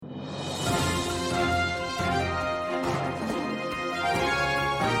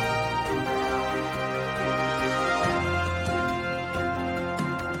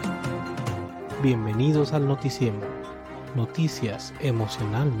Bienvenidos al noticiero. Noticias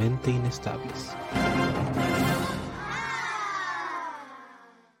emocionalmente inestables.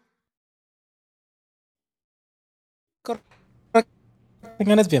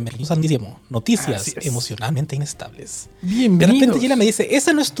 Señores, bienvenidos al noticiero. Noticias emocionalmente inestables. Bienvenidos. De repente Gina me dice,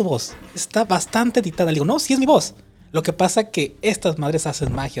 esa no es tu voz, está bastante editada. Le digo, no, sí es mi voz. Lo que pasa que estas madres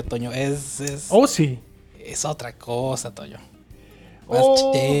hacen magia, Toño. Oh, sí. Es otra cosa, Toño.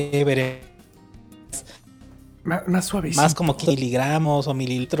 Más chévere. Más suavecito. Más como miligramos o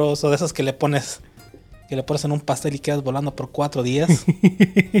mililitros o de esos que le pones en un pastel y quedas volando por 4 días.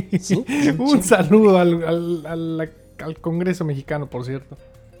 Un saludo al Congreso mexicano, por cierto.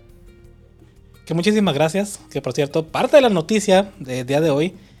 Que muchísimas gracias. Que por cierto, parte de la noticia del día de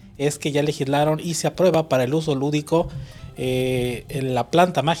hoy es que ya legislaron y se aprueba para el uso lúdico en la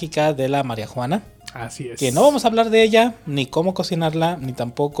planta mágica de la marihuana. Así es. Que no vamos a hablar de ella, ni cómo cocinarla, ni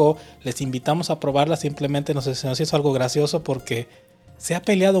tampoco les invitamos a probarla. Simplemente nos hizo algo gracioso porque se ha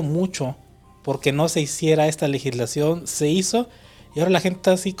peleado mucho porque no se hiciera esta legislación. Se hizo y ahora la gente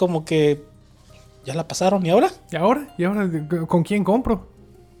está así como que ya la pasaron. ¿Y ahora? ¿Y ahora? ¿Con quién compro?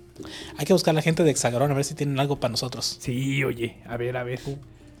 Hay que buscar a la gente de Hexagon a ver si tienen algo para nosotros. Sí, oye, a ver.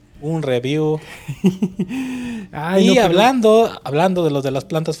 Un review. Ay, y no, hablando de los de las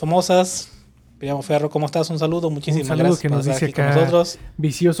plantas famosas, me llamo Ferro, ¿cómo estás? Un saludo, muchísimas gracias que nos dice acá, con nosotros.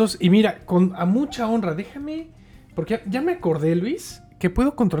 Viciosos. Y mira, a mucha honra, déjame, porque ya me acordé, Luis, que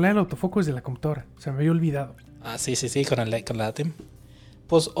puedo controlar el autofoco desde la computadora. Se me había olvidado. Ah, sí, con la TEM.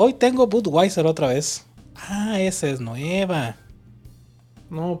 Pues hoy tengo Budweiser otra vez. Ah, esa es nueva.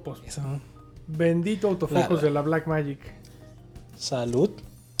 No, pues. Eso. Bendito autofocos de la Black Magic. Salud.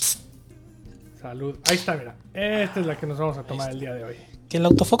 Ahí está, mira. Esta es la que nos vamos a tomar el día de hoy. Que el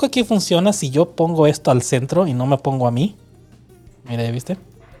autofoco aquí funciona si yo pongo esto al centro y no me pongo a mí. Mira, ¿viste?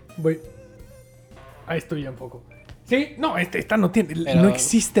 Ahí estoy ya un poco. Sí, no, esta no tiene. Pero no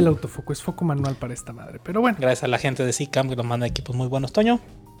existe el autofoco, es foco manual para esta madre. Pero bueno. Gracias a la gente de Cicam que nos manda equipos muy buenos, Toño.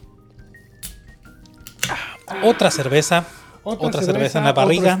 Otra cerveza en la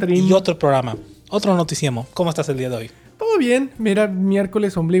barriga y otro programa. Otro noticiemo. ¿Cómo estás el día de hoy? Todo bien. Mira,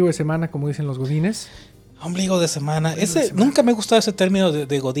 miércoles, ombligo de semana, como dicen los godines. Ombligo de semana. Nunca me ha gustado ese término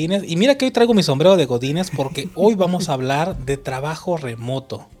de godines. Y mira que hoy traigo mi sombrero de godines porque hoy vamos a hablar de trabajo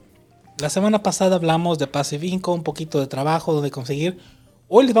remoto. La semana pasada hablamos de Passive Income, un poquito de trabajo, dónde conseguir.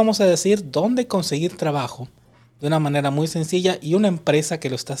 Hoy les vamos a decir dónde conseguir trabajo de una manera muy sencilla y una empresa que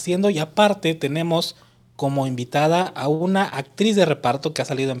lo está haciendo. Y aparte tenemos como invitada a una actriz de reparto que ha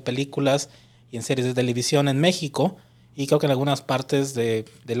salido en películas y en series de televisión en México y creo que en algunas partes de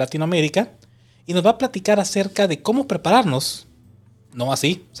Latinoamérica. Y nos va a platicar acerca de cómo prepararnos, no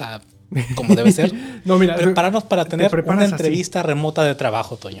así, o sea, como debe ser, no, mira, prepararnos para tener una entrevista remota de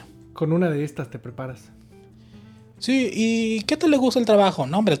trabajo, Toño. Con una de estas te preparas. Sí, ¿y qué te le gusta el trabajo?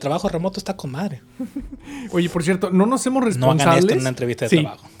 No, hombre, el trabajo remoto está con madre. Oye, por cierto, no nos hacemos responsables. No hagan esto en una entrevista de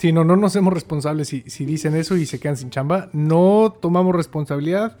trabajo. Sí, no nos hacemos responsables si dicen eso y se quedan sin chamba. No tomamos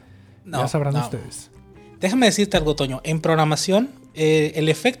responsabilidad. Ya sabrán ustedes. Déjame decirte algo, Toño. En programación, el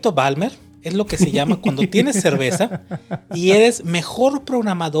efecto Balmer es lo que se llama cuando tienes cerveza y eres mejor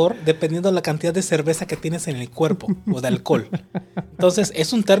programador dependiendo de la cantidad de cerveza que tienes en el cuerpo o de alcohol. Entonces,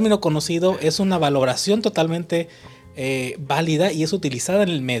 es un término conocido, es una valoración totalmente válida y es utilizada en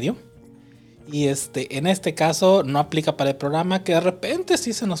el medio. Y en este caso no aplica para el programa, que de repente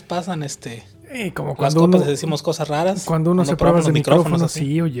sí se nos pasan como las copas decimos cosas raras. Cuando uno se prueba los micrófonos,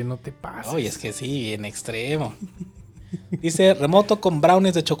 sí, oye, no te pases. Oye, es que sí, en extremo. Dice remoto con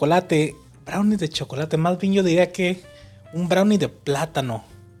brownies de chocolate. Brownies de chocolate, más bien yo diría que un brownie de plátano.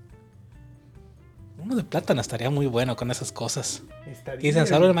 Uno de plátano estaría muy bueno con esas cosas. Dicen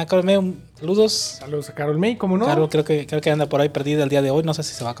saludos a Carol May, saludos. Saludos a Carol May, ¿cómo no? Carol creo que anda por ahí perdida el día de hoy, no sé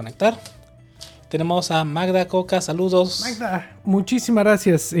si se va a conectar. Tenemos a Magda Coca, saludos. Magda, muchísimas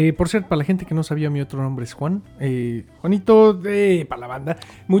gracias. Por cierto, para la gente que no sabía, mi otro nombre es Juan. Juanito, para la banda.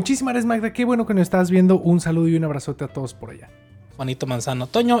 Muchísimas gracias, Magda. Qué bueno que nos estás viendo. Un saludo y un abrazote a todos por allá. Juanito Manzano,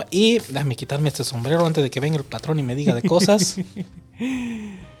 Toño. Y déjame quitarme este sombrero antes de que venga el patrón y me diga de cosas.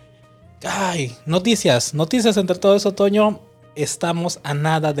 Ay, noticias entre todo eso, Toño. Estamos a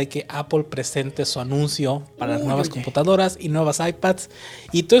nada de que Apple presente su anuncio para las nuevas computadoras y nuevas iPads.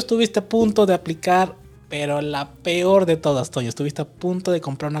 Y tú estuviste a punto de aplicar, pero la peor de todas, Toño. Estuviste a punto de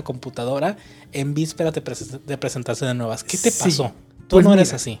comprar una computadora en vísperas de presentación de nuevas. ¿Qué te pasó? Tú pues no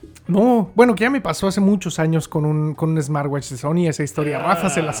eres así. No, bueno, que ya me pasó hace muchos años con un smartwatch de Sony. Esa historia Rafa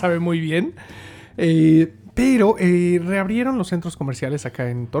se la sabe muy bien. Pero reabrieron los centros comerciales acá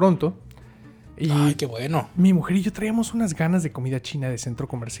en Toronto. Y ay, qué bueno. Mi mujer y yo traíamos unas ganas de comida china de centro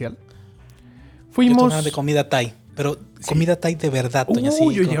comercial. Fuimos de comida Thai, pero comida Thai de verdad, Toño.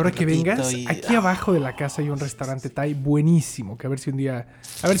 Uy, y ahora que vengas, aquí abajo de la casa hay un restaurante Thai buenísimo, que a ver si un día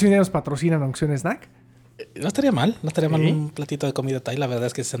nos patrocinan aunque sea un snack. No estaría mal un platito de comida Thai, la verdad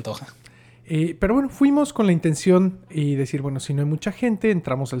es que se antoja. Pero bueno, fuimos con la intención y decir, bueno, si no hay mucha gente,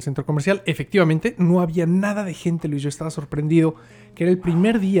 entramos al centro comercial. Efectivamente, no había nada de gente, Luis. Yo estaba sorprendido que era el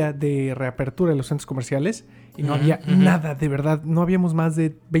primer día de reapertura de los centros comerciales y no había nada, de verdad. No habíamos más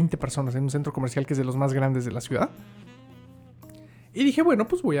de 20 personas en un centro comercial que es de los más grandes de la ciudad. Y dije, bueno,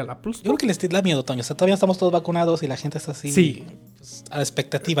 pues voy al Apple Store. Yo creo que les da miedo, Toño. O sea, todavía estamos todos vacunados y la gente está así, sí, pues, a la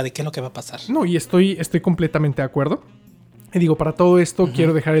expectativa de qué es lo que va a pasar. No, y estoy completamente de acuerdo. Y digo, para todo esto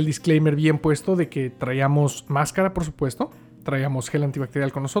quiero dejar el disclaimer bien puesto de que traíamos máscara, por supuesto. Traíamos gel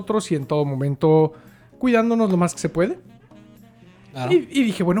antibacterial con nosotros y en todo momento cuidándonos lo más que se puede. Claro. Y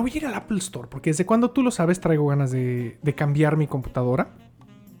dije, bueno, voy a ir al Apple Store porque desde cuando tú lo sabes traigo ganas de cambiar mi computadora.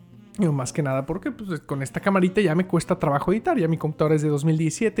 Y más que nada porque pues, con esta camarita ya me cuesta trabajo editar. Ya mi computadora es de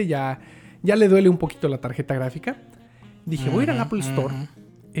 2017, ya le duele un poquito la tarjeta gráfica. Dije, voy a ir al Apple Store.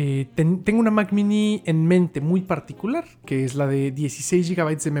 Tengo una Mac Mini en mente muy particular, que es la de 16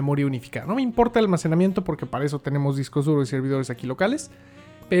 GB de memoria unificada. No me importa el almacenamiento porque para eso tenemos discos duros y servidores aquí locales,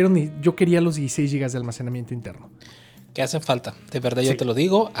 pero yo quería los 16 GB de almacenamiento interno. Que hacen falta, de verdad yo te lo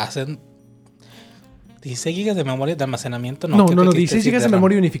digo, hacen 16 GB de memoria de almacenamiento. No, 16 GB de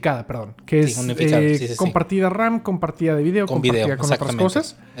memoria unificada, perdón, que es compartida RAM, compartida de video, compartida con otras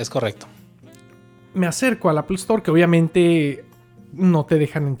cosas. Es correcto. Me acerco al Apple Store, que obviamente no te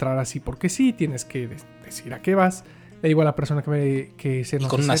dejan entrar así porque sí, tienes que decir a qué vas. Le digo a la persona que se nos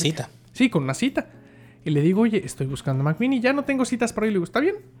con acerca. Una cita. Sí, con una cita. Y le digo, oye, estoy buscando Mac Mini, ya no tengo citas para hoy. Le digo, ¿está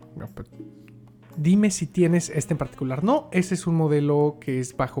bien? No, pues, dime si tienes este en particular. No, ese es un modelo que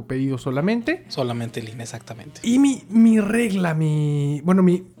es bajo pedido solamente. Solamente línea, exactamente. Y mi regla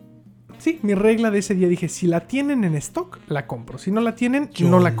de ese día, dije, si la tienen en stock, la compro. Si no la tienen,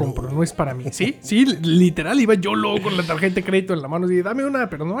 no la compro. No es para mí. Sí, literal, iba yo luego con la tarjeta de crédito en la mano y dije, dame una,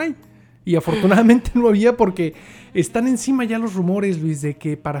 pero no hay. Y afortunadamente no había porque están encima ya los rumores, Luis, de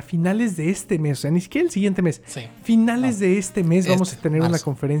que para finales de este mes, o sea, ni siquiera el siguiente mes, finales de este mes vamos a tener una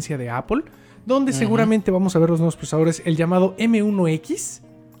conferencia de Apple, donde seguramente vamos a ver los nuevos procesadores, el llamado M1X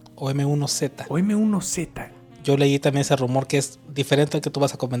o M1Z. O M1Z. Yo leí también ese rumor que es diferente al que tú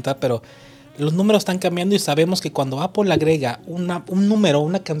vas a comentar, pero los números están cambiando y sabemos que cuando Apple agrega un número,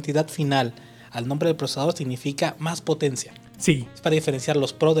 una cantidad final al nombre del procesador significa más potencia. Sí. Es para diferenciar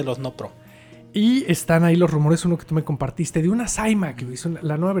los Pro de los no Pro. Y están ahí los rumores, uno que tú me compartiste, de unas iMac, Luis,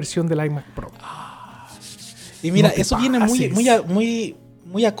 la nueva versión del iMac Pro. Y mira, eso viene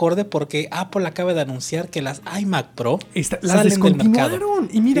muy acorde porque Apple acaba de anunciar que las iMac Pro las descontinuaron.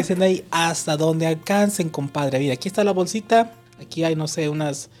 Y mira, dicen ahí hasta donde alcancen, compadre. Mira, aquí está la bolsita. Aquí hay, no sé,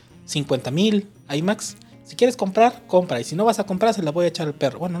 unas 50,000 iMacs. Si quieres comprar, compra. Y si no vas a comprar, se la voy a echar al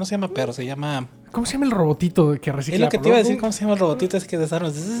perro. Bueno, no se llama perro, se llama... ¿Cómo se llama el robotito que recicla? Es lo que te iba a decir, ¿cómo se llama el robotito? Es que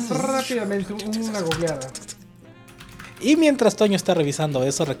desarmas... Rápidamente, una googleada. Y mientras Toño está revisando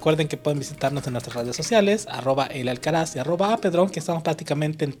eso, recuerden que pueden visitarnos en nuestras redes sociales, @elalcaraz y @Pedron, que estamos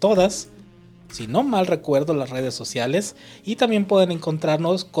prácticamente en todas, si no mal recuerdo, las redes sociales. Y también pueden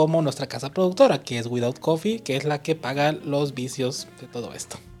encontrarnos como nuestra casa productora, que es Without Coffee, que es la que paga los vicios de todo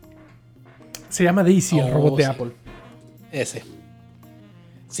esto. Se llama Daisy, el robot de Apple. Ese.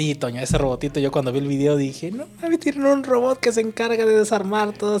 Sí, Toño, ese robotito, yo cuando vi el video dije, no, a mí tienen un robot que se encarga de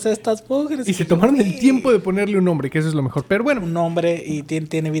desarmar todas estas mujeres. Y se tomaron el tiempo de ponerle un nombre, que eso es lo mejor. Pero bueno. Un nombre y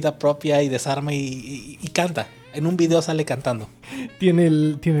tiene vida propia y desarma y canta. En un video sale cantando. Tiene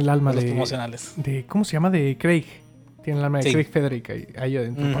el alma de los promocionales. ¿Cómo se llama? De Craig. Tiene el alma de Craig Federic ahí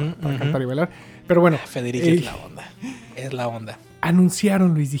adentro para cantar y bailar. Pero bueno. Federic es la onda. Es la onda.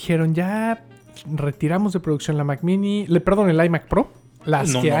 Anunciaron, Luis, dijeron, ya retiramos de producción la Mac Mini. El iMac Pro.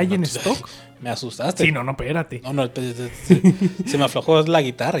 Las que hay en stock. Me asustaste. Sí, no, espérate. No, se me aflojó la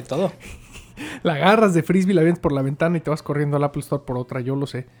guitarra y todo. La agarras de frisbee, la vienes por la ventana y te vas corriendo al Apple Store por otra, yo lo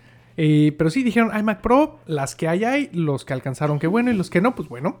sé. Pero sí, dijeron iMac Pro, las que hay, los que alcanzaron, qué bueno, y los que no, pues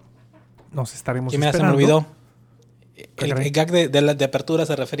bueno, nos estaremos esperando. Se me olvidó. El gag de apertura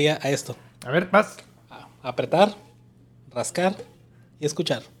se refería a esto. A ver, vas. Apretar, rascar y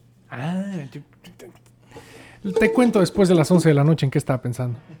escuchar. Te cuento después de las 11 de la noche en qué estaba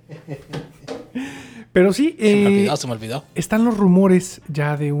pensando. Pero sí, se me olvidó. Están los rumores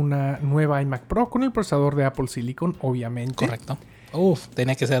ya de una nueva iMac Pro con el procesador de Apple Silicon, obviamente. Correcto.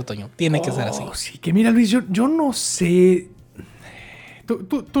 Tiene que ser, Toño. Tiene que ser así. Sí, que mira, Luis, yo no sé.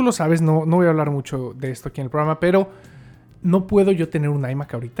 Tú lo sabes, no voy a hablar mucho de esto aquí en el programa, pero no puedo yo tener un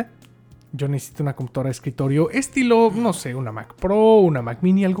iMac ahorita Yo necesito una computadora de escritorio estilo, no sé, una Mac Pro, una Mac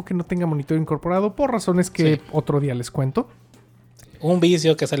Mini, algo que no tenga monitor incorporado, por razones que otro día les cuento. Un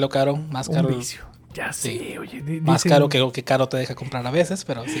vicio que salió caro, más caro. Un vicio. Ya sé, oye. Más caro que lo que caro te deja comprar a veces,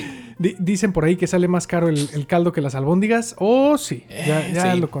 pero sí. Dicen por ahí que sale más caro el caldo que las albóndigas. Oh, sí.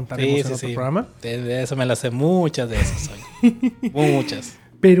 Ya lo contaremos en otro programa. De eso me las sé muchas de esas. Oye. Muchas.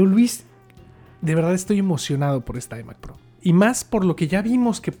 Pero Luis, de verdad estoy emocionado por esta iMac Pro. Y más por lo que ya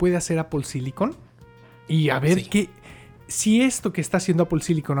vimos que puede hacer Apple Silicon. Y a ver si esto que está haciendo Apple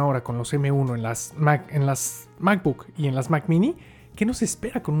Silicon ahora con los M1 en las MacBook y en las Mac Mini, ¿qué nos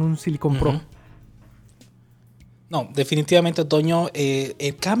espera con un Silicon Pro? No, definitivamente, Toño,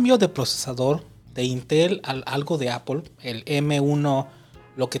 el cambio de procesador de Intel a algo de Apple, el M1,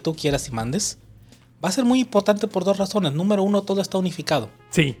 lo que tú quieras y mandes, va a ser muy importante por dos razones. Número uno, todo está unificado.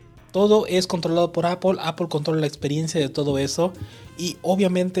 Sí. Todo es controlado por Apple. Apple controla la experiencia de todo eso. Y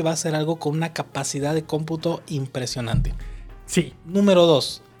obviamente va a ser algo con una capacidad de cómputo impresionante. Sí. Número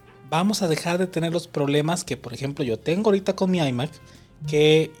dos, vamos a dejar de tener los problemas que, por ejemplo, yo tengo ahorita con mi iMac.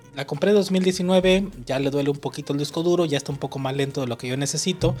 Que la compré en 2019, ya le duele un poquito el disco duro, ya está un poco más lento de lo que yo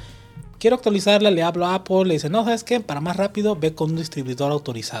necesito. Quiero actualizarla, le hablo a Apple, le dice, no, ¿sabes qué? Para más rápido, ve con un distribuidor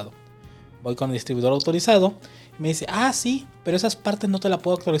autorizado. Voy con el distribuidor autorizado. Me dice, sí, pero esas partes no te las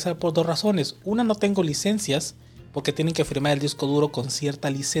puedo actualizar por dos razones. Una, no tengo licencias, porque tienen que firmar el disco duro con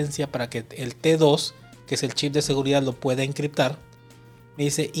cierta licencia para que el T2, que es el chip de seguridad, lo pueda encriptar. Me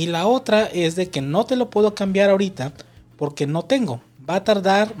dice, y la otra es de que no te lo puedo cambiar ahorita porque no tengo. Va a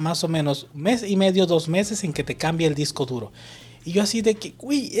tardar más o menos 1 mes y medio, 2 meses en que te cambie el disco duro. Y yo así de que,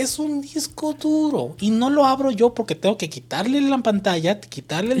 es un disco duro. Y no lo abro yo porque tengo que quitarle la pantalla,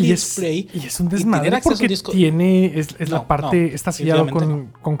 quitarle el display. Y es un desmadre porque tiene, la parte, está sellado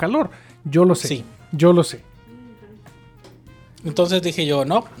con calor. Yo lo sé. Sí. Yo lo sé. Entonces dije yo,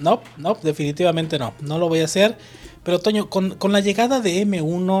 no, definitivamente no. No lo voy a hacer. Pero Toño, con la llegada de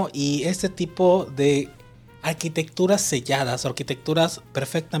M1 y este tipo de arquitecturas selladas, arquitecturas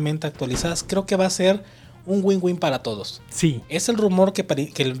perfectamente actualizadas, creo que va a ser un win-win para todos. Sí. Es el rumor que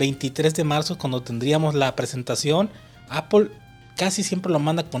el 23 de marzo, cuando tendríamos la presentación, Apple casi siempre lo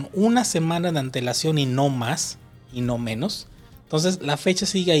manda con 1 semana de antelación y no más, y no menos. Entonces la fecha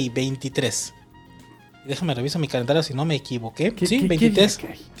sigue ahí, 23. Déjame revisar mi calendario si no me equivoqué. Sí, 23,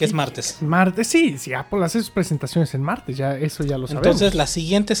 que es martes. Martes, sí, Apple hace sus presentaciones en martes, eso ya lo sabemos. Entonces, la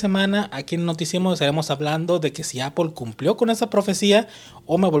siguiente semana, aquí en Noticiemos estaremos hablando de que si Apple cumplió con esa profecía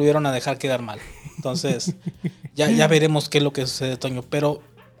o me volvieron a dejar quedar mal. Entonces, ya veremos qué es lo que sucede, Toño. Pero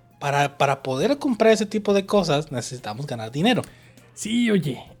para poder comprar ese tipo de cosas, necesitamos ganar dinero. Sí,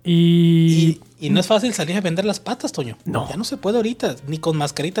 oye. Y no es fácil salir a vender las patas, Toño. No. Ya no se puede ahorita. Ni con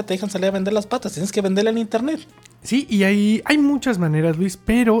mascarita te dejan salir a vender las patas. Tienes que venderla en internet. Sí, y hay muchas maneras, Luis,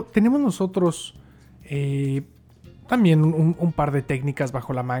 pero tenemos nosotros también un par de técnicas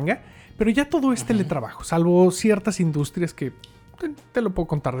bajo la manga. Pero ya todo es teletrabajo, salvo ciertas industrias que te lo puedo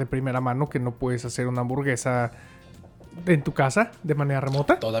contar de primera mano, que no puedes hacer una hamburguesa en tu casa de manera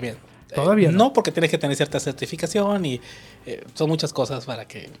remota. Todavía no, porque tienes que tener cierta certificación y son muchas cosas para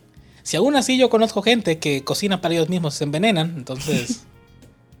que... Si aún así yo conozco gente que cocina para ellos mismos, se envenenan, entonces...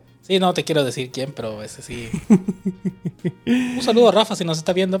 Sí, no te quiero decir quién, pero ese sí... Un saludo a Rafa si nos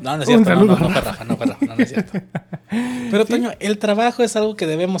está viendo. No es cierto, no fue Rafa, no es cierto. Pero Toño, el trabajo es algo que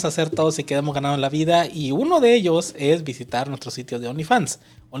debemos hacer todos si queremos ganar en la vida, y uno de ellos es visitar nuestro sitio de OnlyFans.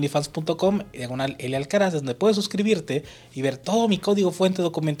 onlyfans.com/L-Alcaraz, donde puedes suscribirte y ver todo mi código fuente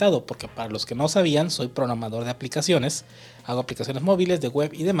documentado, porque para los que no sabían, soy programador de aplicaciones, hago aplicaciones móviles, de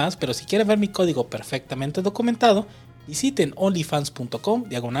web y demás, pero si quieren ver mi código perfectamente documentado, visiten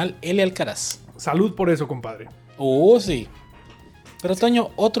onlyfans.com/L-Alcaraz. Salud por eso, compadre. Sí. Pero Toño,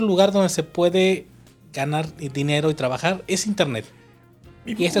 otro lugar donde se puede ganar dinero y trabajar es internet.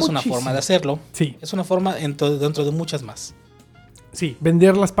 Y esta es una forma de hacerlo. Sí. Es una forma dentro de muchas más. Sí,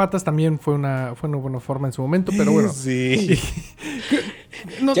 vender las patas también fue una buena forma en su momento, pero bueno. Sí.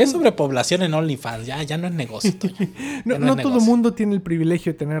 Ya hay sobrepoblación en OnlyFans, ya no es negocio. No todo el mundo tiene el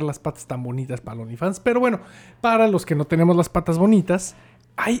privilegio de tener las patas tan bonitas para el OnlyFans, pero bueno, para los que no tenemos las patas bonitas,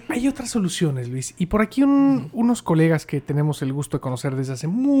 hay otras soluciones, Luis. Y por aquí unos colegas que tenemos el gusto de conocer desde hace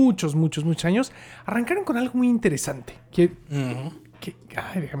muchos años, arrancaron con algo muy interesante.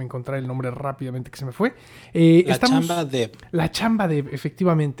 Déjame encontrar el nombre rápidamente que se me fue. La chamba Dev,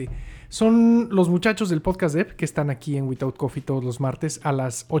 efectivamente. Son los muchachos del podcast Dev que están aquí en Without Coffee todos los martes a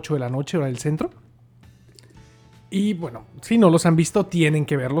las 8 de la noche, hora del centro. Y bueno, si no los han visto, tienen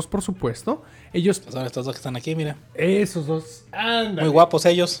que verlos, por supuesto. Ellos... Son estos dos que están aquí, mira. Esos dos. Ándale. Muy guapos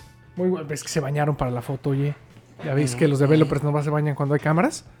ellos. Muy guapos. Es que se bañaron para la foto, oye. Ya veis que los developers nomás se bañan cuando hay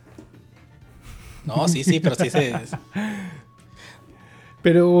cámaras. No, sí, pero sí se...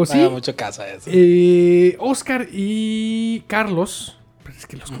 Pero sí. No haga mucho caso a eso. Oscar y Carlos, pero es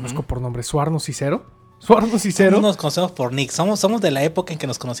que los conozco por nombre, Suarnos y Cero. Nosotros nos conocemos por nick. Somos de la época en que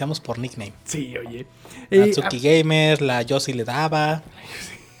nos conocíamos por nickname. Sí, oye. Natsuki Gamer, la Yossi le daba.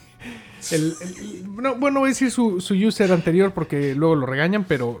 No, bueno, voy a decir su user anterior porque luego lo regañan,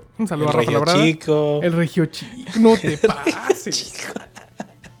 pero un saludo a Rafa Labrada. El Regio Chico. No te pases.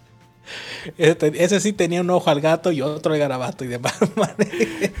 Ese sí tenía un ojo al gato y otro al garabato y demás.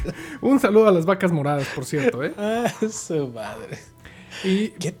 Un saludo a las vacas moradas, por cierto, ¿eh? Su madre. Y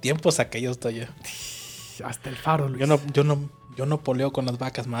 ¿Qué tiempos aquellos, Toyo? hasta el faro, Luis. Yo no poleo con las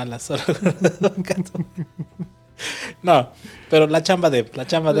vacas malas. Solo no, pero la chamba dev. La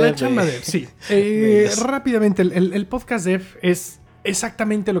chamba dev, sí. Rápidamente, el podcast dev es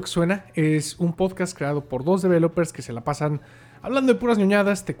exactamente lo que suena. Es un podcast creado por 2 developers que se la pasan hablando de puras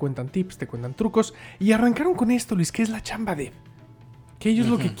ñoñadas, te cuentan tips, te cuentan trucos. Y arrancaron con esto, Luis, que es la chamba dev. Que ellos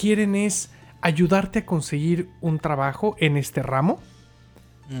lo que quieren es ayudarte a conseguir un trabajo en este ramo.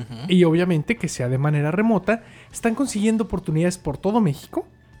 Y obviamente que sea de manera remota. Están consiguiendo oportunidades por todo México.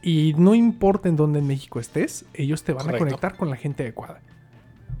 Y no importa en dónde en México estés, ellos te van a conectar con la gente adecuada.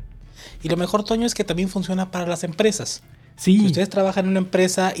 Y lo mejor, Toño, es que también funciona para las empresas. Sí. Si ustedes trabajan en una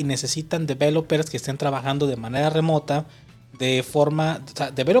empresa y necesitan developers que estén trabajando de manera remota, de forma... O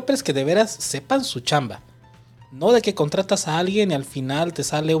sea, developers que de veras sepan su chamba. No de que contratas a alguien y al final te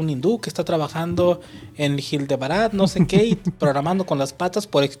sale un hindú que está trabajando en Hildebarad, no sé qué, y programando con las patas.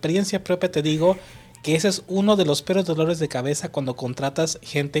 Por experiencia propia te digo que ese es uno de los peores dolores de cabeza cuando contratas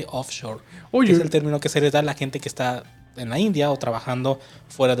gente offshore. Oye, que es el término que se les da a la gente que está en la India o trabajando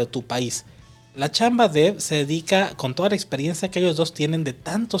fuera de tu país. La chamba dev se dedica, con toda la experiencia que ellos dos tienen de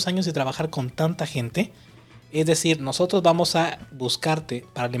tantos años de trabajar con tanta gente. Es decir, nosotros vamos a buscarte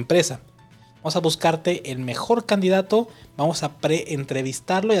para la empresa. Vamos a buscarte el mejor candidato, vamos a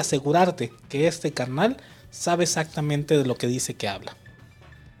pre-entrevistarlo y asegurarte que este carnal sabe exactamente de lo que dice que habla.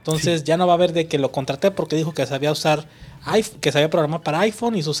 Entonces ya no va a haber de que lo contraté porque dijo que sabía usar que sabía programar para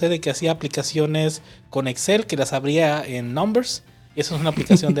iPhone y sucede que hacía aplicaciones con Excel que las abría en Numbers y eso es una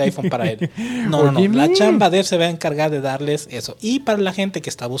aplicación de iPhone para él. No. La chamba dev se va a encargar de darles eso. Y para la gente que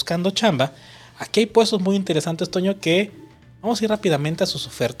está buscando chamba, aquí hay puestos muy interesantes, Toño, que vamos a ir rápidamente a sus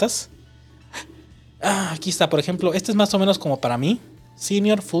ofertas. Aquí está, por ejemplo, este es más o menos como para mí,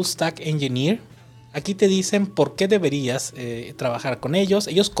 Senior Full Stack Engineer. Aquí te dicen por qué deberías trabajar con ellos.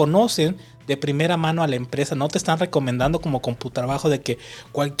 Ellos conocen de primera mano a la empresa, no te están recomendando como CompuTrabajo de que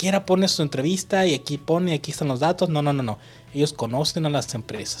cualquiera pone su entrevista y aquí están los datos. No. Ellos conocen a las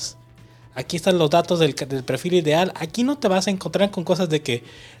empresas. Aquí están los datos del perfil ideal. Aquí no te vas a encontrar con cosas de que,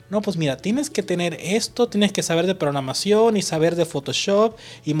 no, pues mira, tienes que tener esto, tienes que saber de programación y saber de Photoshop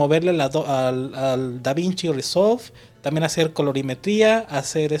y moverle al DaVinci Resolve, también hacer colorimetría,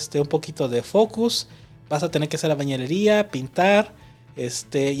 hacer un poquito de focus. Vas a tener que hacer la bañilería, pintar,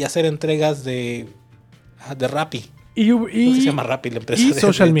 y hacer entregas de Rappi. Y se llama Rappi, la empresa y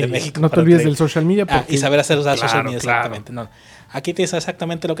social media. México. No te olvides del social media. Y saber usar social media, exactamente. No. Aquí te dice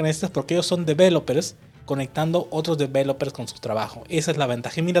exactamente lo que necesitas porque ellos son developers conectando otros developers con su trabajo. Esa es la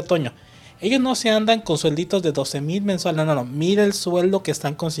ventaja. Y mira, Toño, ellos no se andan con suelditos de 12,000 mensual. No. Mira el sueldo que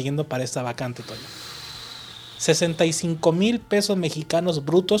están consiguiendo para esta vacante, Toño. 65,000 pesos mexicanos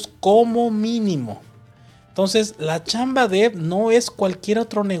brutos como mínimo. Entonces, la chamba dev no es cualquier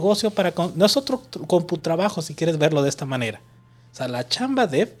otro negocio no es otro CompuTrabajo si quieres verlo de esta manera. O sea, la chamba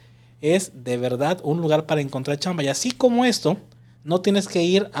dev es de verdad un lugar para encontrar chamba. Y así como esto, no tienes que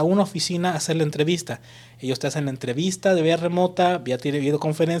ir a una oficina a hacer la entrevista. Ellos te hacen la entrevista de vía remota, vía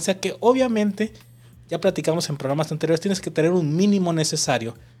videoconferencia, que obviamente, ya platicamos en programas anteriores, tienes que tener un mínimo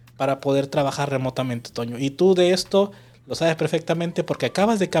necesario para poder trabajar remotamente, Toño. Y tú de esto lo sabes perfectamente porque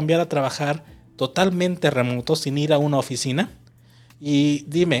acabas de cambiar a trabajar totalmente remoto, sin ir a una oficina. Y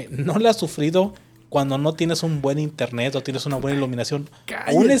dime, ¿no le has sufrido cuando no tienes un buen internet o tienes una buena iluminación?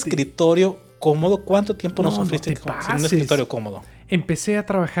 Cállate. Un escritorio cómodo. ¿Cuánto tiempo no sufriste sin un escritorio cómodo? Empecé a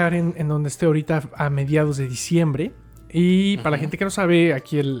trabajar en donde estoy ahorita a mediados de diciembre. Y para la gente que no sabe,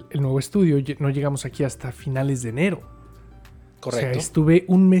 aquí el nuevo estudio, no llegamos aquí hasta finales de enero. Correcto. O sea, estuve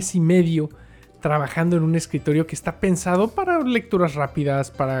 1 mes y medio trabajando en un escritorio que está pensado para lecturas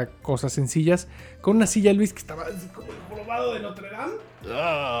rápidas, para cosas sencillas, con una silla, Luis, que estaba así como el jorobado de Notre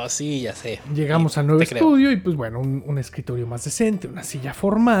Dame. Sí, ya sé. Llegamos al nuevo estudio y pues bueno, un escritorio más decente, una silla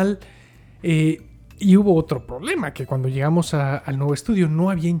formal. Y hubo otro problema, que cuando llegamos al nuevo estudio no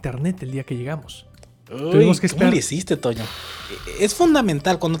había internet el día que llegamos. Tuvimos que esperar. ¿Cómo le hiciste, Toño? Es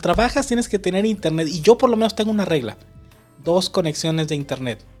fundamental, cuando trabajas tienes que tener internet, y yo por lo menos tengo una regla: 2 conexiones de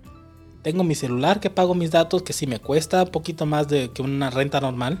internet. Tengo mi celular que pago mis datos, que sí me cuesta un poquito más que una renta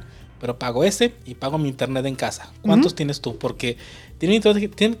normal, pero pago ese y pago mi internet en casa. ¿Cuántos tienes tú? Porque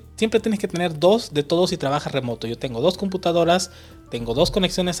siempre tienes que tener 2 de todos si trabajas remoto. Yo tengo 2 computadoras, tengo 2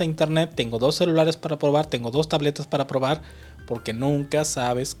 conexiones a internet, tengo 2 celulares para probar, tengo 2 tabletas para probar, porque nunca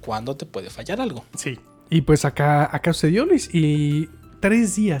sabes cuándo te puede fallar algo. Sí. Y pues acá sucedió, Luis, y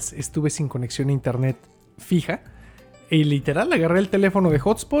 3 días estuve sin conexión a internet fija. Y literal agarré el teléfono de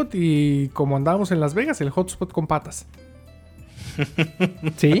hotspot y como andábamos en Las Vegas, el hotspot con patas.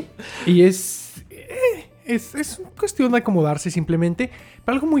 Sí. Y es cuestión de acomodarse simplemente.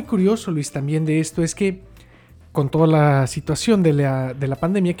 Pero algo muy curioso, Luis, también de esto es que con toda la situación de la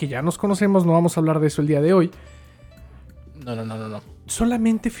pandemia, que ya nos conocemos, no vamos a hablar de eso el día de hoy. No.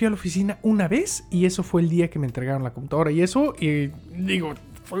 Solamente fui a la oficina una vez y eso fue el día que me entregaron la computadora. Y eso, digo,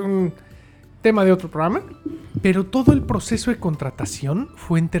 fue un tema de otro programa, pero todo el proceso de contratación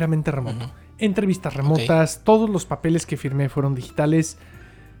fue enteramente remoto. Entrevistas remotas, todos los papeles que firmé fueron digitales.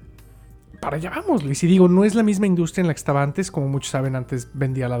 Para allá vamos, Luis. Y digo, no es la misma industria en la que estaba antes. Como muchos saben, antes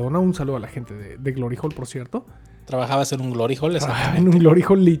vendía la dona. Un saludo a la gente de Glory Hall, por cierto. ¿Trabajabas en un Glory Hall? Trabajaba en un Glory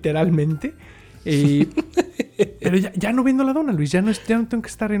Hall, literalmente. Pero ya no vendo la dona, Luis. Ya no tengo que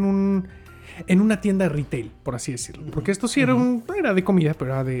estar en una tienda de retail, por así decirlo. Porque esto sí era de comida,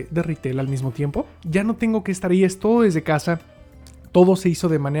 pero era de retail al mismo tiempo. Ya no tengo que estar ahí, es todo desde casa. Todo se hizo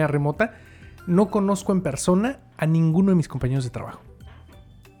de manera remota. No conozco en persona a ninguno de mis compañeros de trabajo.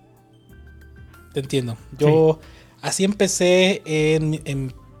 Te entiendo. Yo así empecé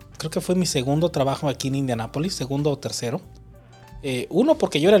creo que fue mi segundo trabajo aquí en Indianápolis, segundo o tercero. Uno,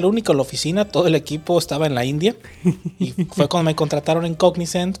 porque yo era el único en la oficina, todo el equipo estaba en la India. Y fue cuando me contrataron en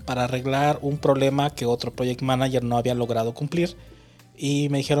Cognizant para arreglar un problema que otro project manager no había logrado cumplir. Y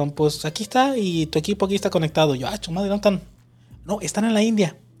me dijeron, pues aquí está y tu equipo aquí está conectado. Yo, madre, ¿dónde están? No, están en la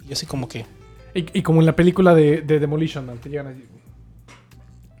India. Y yo así como que... Y como en la película de Demolition Man, te llegan allí.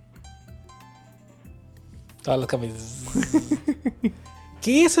 Todas las camisas.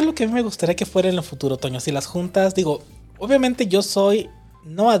 ¿Qué es lo que a mí me gustaría que fuera en el futuro, Toño? Si las juntas, digo... Obviamente yo soy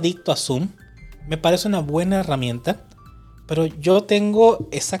no adicto a Zoom, me parece una buena herramienta, pero yo tengo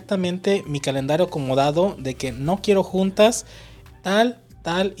exactamente mi calendario acomodado de que no quiero juntas tal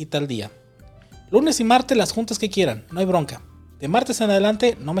y tal día. Lunes y martes las juntas que quieran, no hay bronca. De martes en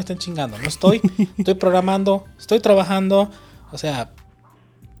adelante no me estén chingando, no estoy programando, estoy trabajando, o sea,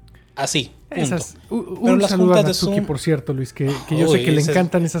 así. Un saludo a Natsuki, por cierto, Luis, que yo sé que le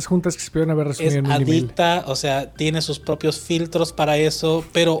encantan esas juntas que se pueden haber resumido en un email. Es adicta, o sea, tiene sus propios filtros para eso,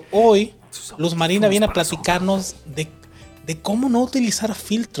 pero hoy Luz Marina viene a platicarnos de cómo no utilizar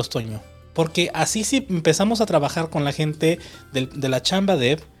filtros, Toño. Porque así si empezamos a trabajar con la gente de la chamba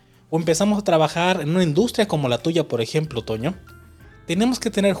dev, o empezamos a trabajar en una industria como la tuya, por ejemplo, Toño, tenemos que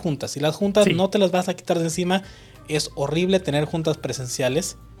tener juntas. Y las juntas no te las vas a quitar de encima. Es horrible tener juntas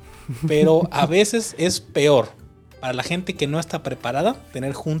presenciales. Pero a veces es peor para la gente que no está preparada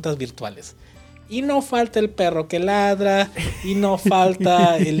tener juntas virtuales. Y no falta el perro que ladra, y no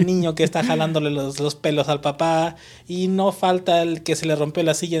falta el niño que está jalándole los pelos al papá, y no falta el que se le rompió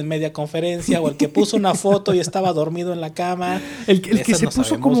la silla en media conferencia, o el que puso una foto y estaba dormido en la cama. El que se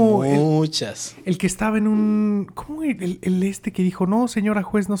puso como... Muchas. El que estaba en un... ¿Cómo el que dijo, no, señora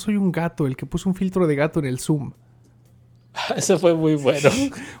juez, no soy un gato? El que puso un filtro de gato en el Zoom. Eso fue muy bueno.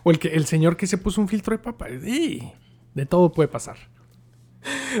 O el señor que se puso un filtro de papa. De todo puede pasar.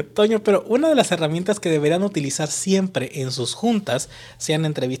 Toño, pero una de las herramientas que deberán utilizar siempre en sus juntas, sean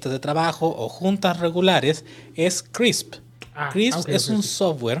entrevistas de trabajo o juntas regulares, es Crisp. Crisp es un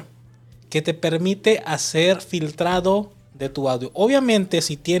software que te permite hacer filtrado de tu audio. Obviamente,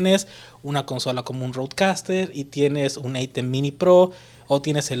 si tienes una consola como un Rodecaster y tienes un ATEM Mini Pro o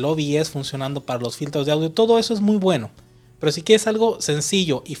tienes el OBS funcionando para los filtros de audio, todo eso es muy bueno. Pero si quieres algo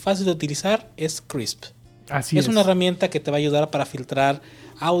sencillo y fácil de utilizar, es Crisp. Así es. Es una herramienta que te va a ayudar para filtrar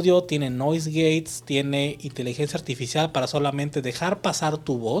audio, tiene noise gates, tiene inteligencia artificial para solamente dejar pasar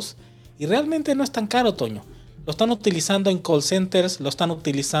tu voz. Y realmente no es tan caro, Toño. Lo están utilizando en call centers, lo están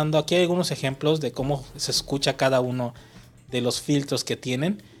utilizando. Aquí hay algunos ejemplos de cómo se escucha cada uno de los filtros que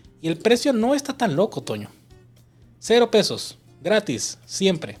tienen. Y el precio no está tan loco, Toño. 0 pesos, gratis,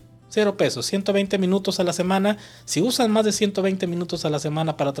 siempre. 0 pesos, 120 minutos a la semana. Si usan más de 120 minutos a la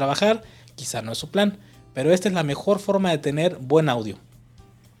semana para trabajar, quizá no es su plan. Pero esta es la mejor forma de tener buen audio.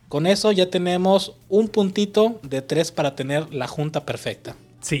 Con eso ya tenemos un puntito de 3 para tener la junta perfecta.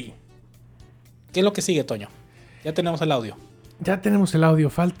 Sí. ¿Qué es lo que sigue, Toño? Ya tenemos el audio. Ya tenemos el audio.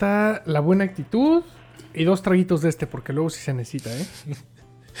 Falta la buena actitud y 2 traguitos de porque luego sí se necesita, ¿eh?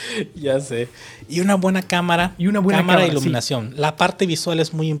 Ya sé. Y una buena cámara. Y una buena cámara e cámara, iluminación. Sí. La parte visual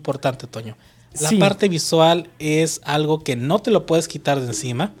es muy importante, Toño. La Sí. parte visual es algo que no te lo puedes quitar de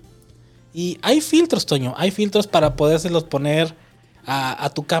encima. Y hay filtros, Toño. Hay filtros para podérselos poner a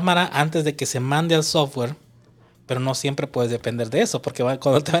tu cámara antes de que se mande al software. Pero no siempre puedes depender de eso. Porque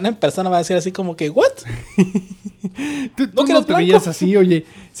cuando te ven en persona va a decir así como que, ¿what? Tú ¿No no te veías así, oye.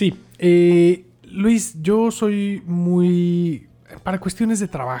 Sí. Luis, yo soy muy... Para cuestiones de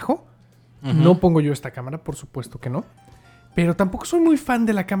trabajo, no pongo yo esta cámara, por supuesto que no. Pero tampoco soy muy fan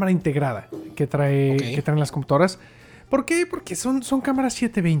de la cámara integrada que traen las computadoras. ¿Por qué? Porque son cámaras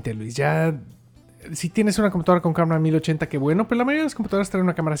 720, Luis. Ya, si tienes una computadora con cámara 1080, qué bueno. Pero la mayoría de las computadoras traen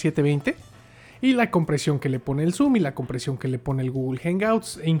una cámara 720. Y la compresión que le pone el Zoom y la compresión que le pone el Google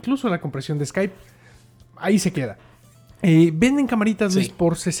Hangouts e incluso la compresión de Skype, ahí se queda. Venden camaritas, Luis,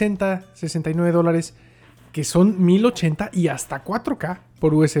 por $60, $69, que son 1080 y hasta 4K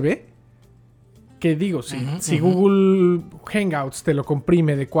por USB. Que digo, si Google Hangouts te lo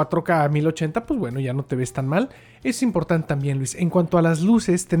comprime de 4K a 1080, pues bueno, ya no te ves tan mal. Es importante también, Luis. En cuanto a las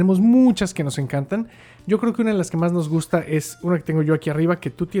luces, tenemos muchas que nos encantan. Yo creo que una de las que más nos gusta es una que tengo yo aquí arriba, que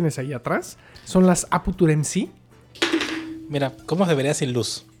tú tienes ahí atrás. Son las Aputure MC. Mira, ¿cómo se vería sin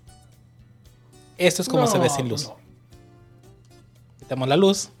luz? Esto es como se ve sin luz. No. Quitamos la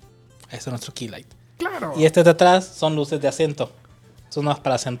luz. Este es nuestro key light. Claro. Y este de atrás son luces de acento. Son más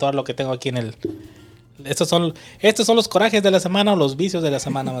para acentuar lo que tengo aquí en el... Estos son los corajes de la semana o los vicios de la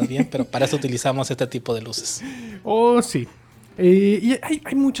semana más bien, pero para eso utilizamos este tipo de luces. Oh, sí. Y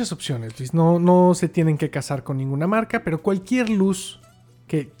hay muchas opciones, Luis. No se tienen que casar con ninguna marca, pero cualquier luz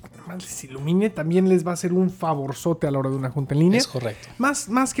que más les ilumine también les va a hacer un favorzote a la hora de una junta en línea. Es correcto.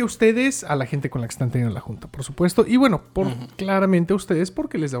 Más que a ustedes, a la gente con la que están teniendo la junta, por supuesto. Y bueno, claramente a ustedes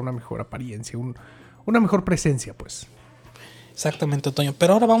porque les da una mejor apariencia, una mejor presencia, pues. Exactamente, Antonio.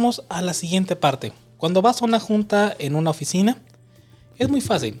 Pero ahora vamos a la siguiente parte. Cuando vas a una junta en una oficina, es muy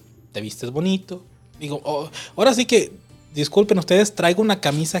fácil. Te vistes bonito. Digo, ahora sí que, disculpen ustedes, traigo una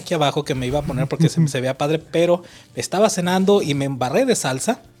camisa aquí abajo que me iba a poner porque se veía padre, pero estaba cenando y me embarré de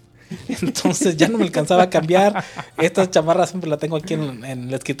salsa. Entonces ya no me alcanzaba a cambiar. Esta chamarra siempre la tengo aquí en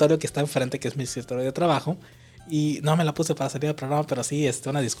el escritorio que está enfrente, que es mi escritorio de trabajo. Y no me la puse para salir del programa, pero sí,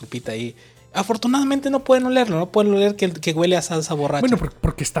 una disculpita ahí. Afortunadamente no pueden oler que huele a salsa borracha. Bueno,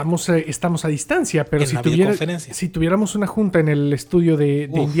 porque estamos a distancia, pero en si tuviéramos una junta en el estudio de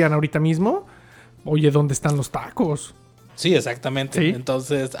Indiana ahorita mismo, oye, ¿dónde están los tacos? Sí, exactamente. ¿Sí?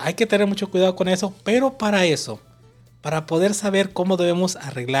 Entonces hay que tener mucho cuidado con eso, pero para poder saber cómo debemos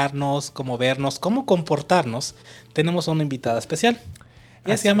arreglarnos, cómo vernos, cómo comportarnos, tenemos a una invitada especial.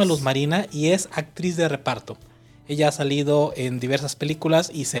 Ella se llama Luz Marina y es actriz de reparto. Ella ha salido en diversas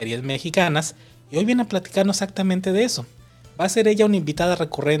películas y series mexicanas y hoy viene a platicarnos exactamente de eso. Va a ser ella una invitada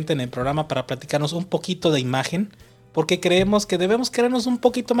recurrente en el programa para platicarnos un poquito de imagen, porque creemos que debemos querernos un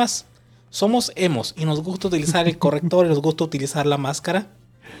poquito más. Somos emos y nos gusta utilizar el corrector y nos gusta utilizar la máscara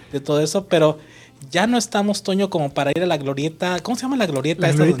de todo eso, pero ya no estamos, Toño, como para ir a la glorieta. ¿Cómo se llama la glorieta?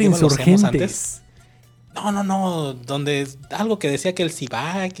 La glorieta Insurgentes. No, donde algo que decía que el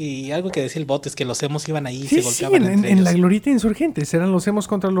Cibac y algo que decía el Botes, que los emos iban ahí y Sí, se golpeaban entre ellos. En la glorieta Insurgentes eran los emos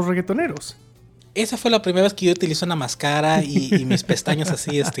contra los reggaetoneros. Esa fue la primera vez que yo utilicé una máscara y mis pestañas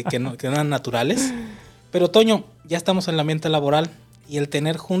así, que no eran naturales. Pero Toño, ya estamos en el ambiente laboral y el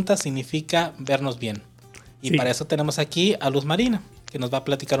tener juntas significa vernos bien. Y para eso tenemos aquí a Luz Marina, que nos va a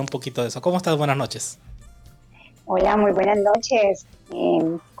platicar un poquito de eso. ¿Cómo estás? Buenas noches. Hola, muy buenas noches.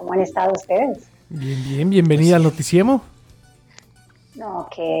 ¿Cómo han estado ustedes? Bien, bienvenida al noticiemo.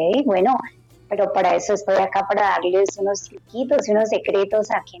 Ok, bueno, pero para eso estoy acá, para darles unos truquitos y unos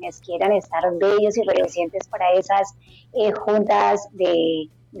secretos a quienes quieran estar bellos y relucientes para esas juntas de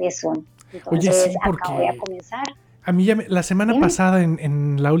Zoom. Entonces, Oye, sí, acá voy a comenzar. A mí la semana pasada,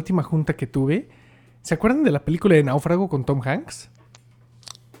 en la última junta que tuve, ¿se acuerdan de la película de Náufrago con Tom Hanks?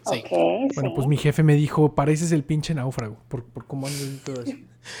 Sí. Okay, bueno, pues mi jefe me dijo, pareces el pinche náufrago, por cómo andas y todo eso.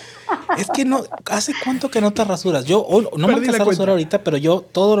 Es que no, ¿hace cuánto que no te rasuras? Yo hoy no me alcanzo a rasurar ahorita, pero yo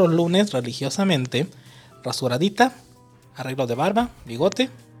todos los lunes religiosamente, rasuradita, arreglo de barba,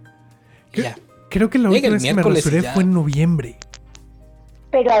 bigote, y ya. Creo que la última vez que me rasuré fue en noviembre.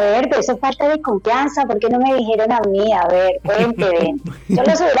 Pero a ver, de eso falta de confianza, ¿por qué no me dijeron a mí? A ver, cuéntenme. Yo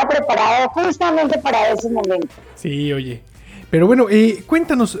los hubiera preparado justamente para ese momento. Sí, oye. Pero bueno,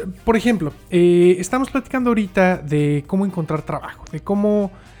 cuéntanos, por ejemplo, estamos platicando ahorita de cómo encontrar trabajo, de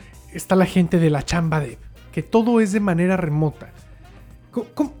cómo está la gente de la chamba que todo es de manera remota.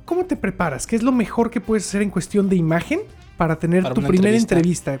 ¿Cómo te preparas? ¿Qué es lo mejor que puedes hacer en cuestión de imagen para tener Para tu una primera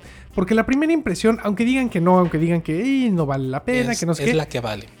entrevista. entrevista? Porque la primera impresión, aunque digan que no, aunque digan que no vale la pena, que no sé es qué, la que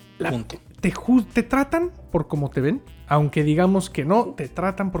vale. Punto. te tratan por cómo te ven, aunque digamos que no, te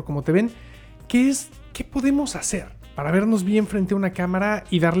tratan por cómo te ven. ¿Qué podemos hacer para vernos bien frente a una cámara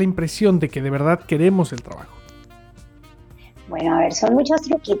y dar la impresión de que de verdad queremos el trabajo? Bueno, a ver, son muchos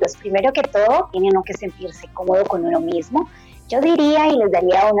truquitos. Primero que todo, tiene uno que sentirse cómodo con uno mismo. Yo diría y les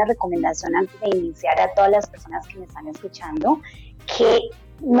daría una recomendación antes de iniciar a todas las personas que me están escuchando, que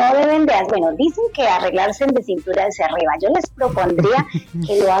no deben de, bueno, dicen que arreglarse de cintura hacia arriba. Yo les propondría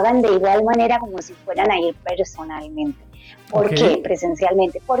que lo hagan de igual manera como si fueran a ir personalmente. ¿Por qué?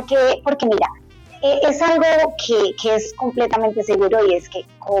 Presencialmente. Porque mira, es algo que es completamente seguro, y es que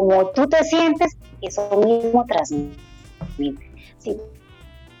como tú te sientes, eso mismo transmite. Si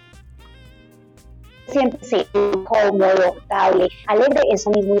sientes cómodo, estable, alegre, eso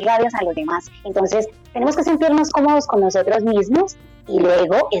mismo irradias a los demás. Entonces tenemos que sentirnos cómodos con nosotros mismos y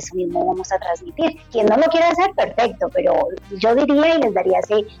luego eso mismo vamos a transmitir. Quien no lo quiere hacer, perfecto, pero yo diría y les daría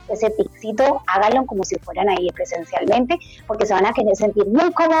ese tipcito, háganlo como si fueran ahí presencialmente, porque se van a querer sentir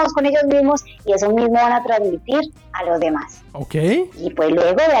muy cómodos con ellos mismos y eso mismo van a transmitir a los demás. Ok. Y pues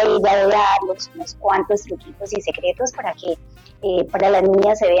luego de ahí ya voy a dar unos cuantos truquitos y secretos para que para las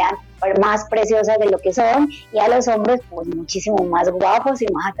niñas se vean más preciosas de lo que son, y a los hombres pues muchísimo más guapos y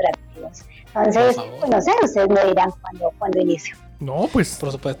más atractivos. Entonces, pues no sé, ustedes me dirán cuando inicio. No, pues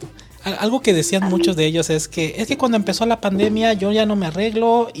Por supuesto. Algo que decían muchos de ellos es que cuando empezó la pandemia yo ya no me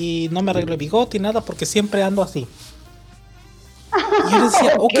arreglo y no me arreglo el bigote y nada porque siempre ando así. Y yo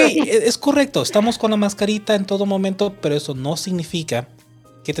decía, ok, es correcto, estamos con la mascarita en todo momento, pero eso no significa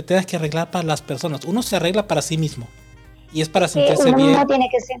que te tengas que arreglar para las personas. Uno se arregla para sí mismo y es para sentirse uno bien. Uno tiene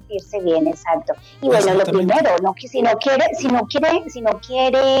que sentirse bien, exacto. Y bueno, lo primero, ¿no? Que si no quiere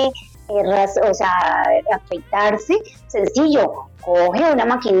o sea, afeitarse, sencillo, coge una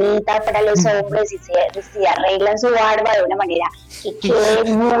maquinita para los hombres y se arreglan su barba de una manera que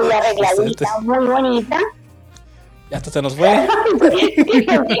quede muy arregladita, muy bonita. Ya hasta se nos fue.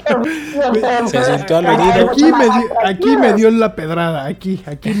 Se sintió aludido. Aquí me dio la pedrada, aquí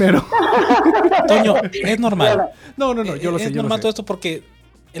mero. Toño, es normal. No, yo lo sé. Es normal todo esto porque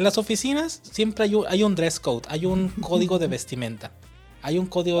en las oficinas siempre hay un dress code, hay un código de vestimenta, hay un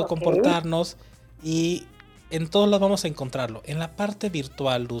código de comportarnos y en todos lados vamos a encontrarlo. En la parte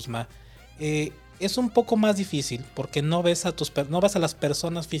virtual, Luzma, es un poco más difícil porque no ves a las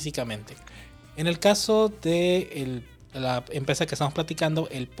personas físicamente. En el caso de la empresa que estamos platicando,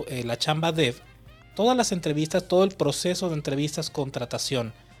 la chamba dev, todas las entrevistas, todo el proceso de entrevistas,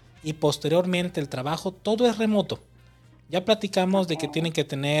 contratación y posteriormente el trabajo, todo es remoto. Ya platicamos de que tienen que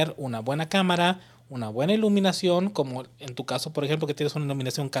tener una buena cámara, una buena iluminación, como en tu caso, por ejemplo, que tienes una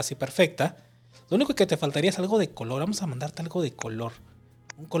iluminación casi perfecta. Lo único que te faltaría es algo de color. Vamos a mandarte algo de color.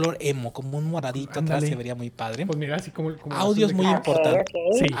 Un color emo, como un moradito atrás, se vería muy padre. Pues mira, así como audio es muy importante.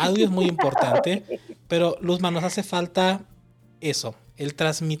 Sí. Audio es muy importante. Pero, Luzma, nos hace falta eso, el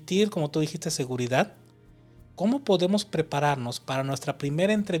transmitir, como tú dijiste, seguridad. ¿Cómo podemos prepararnos para nuestra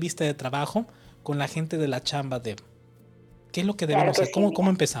primera entrevista de trabajo con la gente de la chamba dev? ¿Qué es lo que debemos hacer? ¿Cómo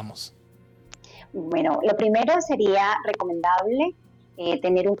empezamos? Bueno, lo primero sería recomendable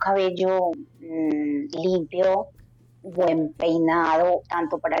tener un cabello limpio, buen peinado,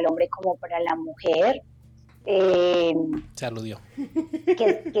 tanto para el hombre como para la mujer. Se aludió.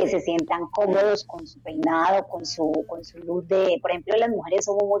 Que se sientan cómodos con su peinado, con su luz de... Por ejemplo, las mujeres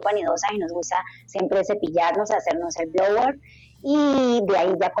somos muy vanidosas y nos gusta siempre cepillarnos, hacernos el blower, y de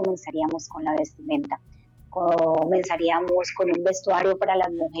ahí ya comenzaríamos con la vestimenta. Comenzaríamos con un vestuario para las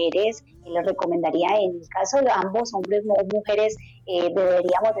mujeres. Les recomendaría, en el caso de ambos, hombres o mujeres,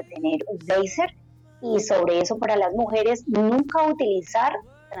 deberíamos de tener un blazer, y sobre eso para las mujeres nunca utilizar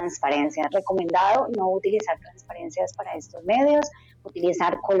transparencias. Recomendado no utilizar transparencias para estos medios,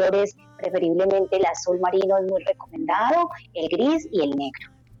 utilizar colores, preferiblemente el azul marino es muy recomendado, el gris y el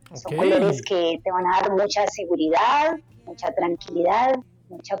negro. Son colores que te van a dar mucha seguridad, mucha tranquilidad,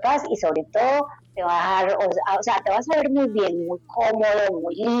 mucha paz, y sobre todo te va a dar, te vas a ver muy bien, muy cómodo,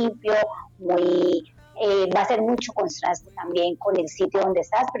 muy limpio, va a ser mucho contraste también con el sitio donde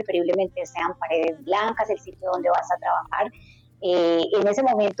estás, preferiblemente sean paredes blancas, el sitio donde vas a trabajar. En ese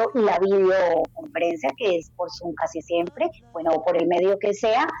momento la videoconferencia, que es por Zoom casi siempre, bueno, por el medio que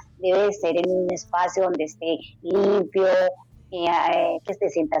sea, debe de ser en un espacio donde esté limpio, que te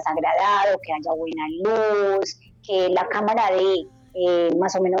sientas agradado, que haya buena luz, que la cámara dé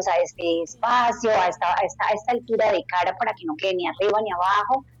más o menos a este espacio, a esta altura de cara, para que no quede ni arriba ni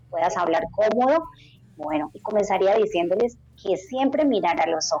abajo, puedas hablar cómodo. Bueno, y comenzaría diciéndoles que siempre mirar a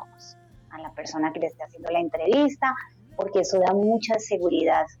los ojos a la persona que le esté haciendo la entrevista, porque eso da mucha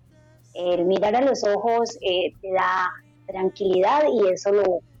seguridad. El mirar a los ojos te da tranquilidad y eso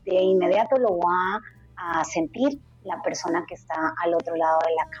de inmediato lo va a sentir la persona que está al otro lado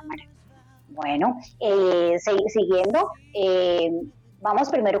de la cámara. Bueno, siguiendo, vamos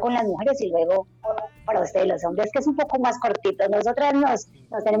primero con las mujeres y luego para ustedes los hombres, que es un poco más cortito. Nosotras nos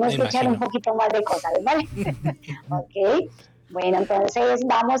tenemos que echar un poquito más de cosas, ¿vale? Ok. Bueno, entonces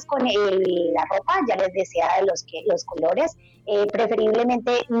vamos con la ropa. Ya les decía de los colores.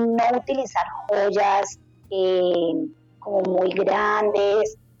 Preferiblemente no utilizar joyas como muy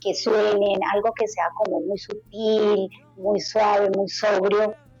grandes, que suenen, algo que sea como muy sutil, muy suave, muy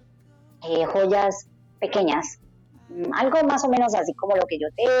sobrio. Joyas pequeñas, algo más o menos así como lo que yo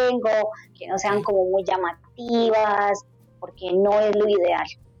tengo, que no sean como muy llamativas, porque no es lo ideal,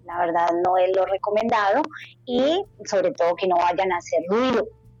 la verdad no es lo recomendado, y sobre todo que no vayan a hacer ruido,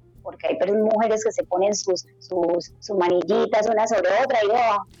 porque hay mujeres que se ponen sus manillitas una sobre otra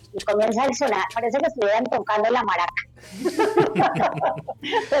y comienza a sonar, parece que estuvieran tocando la maraca.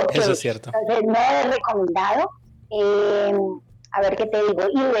 Okay. Eso es cierto. Entonces no es recomendado. A ver qué te digo,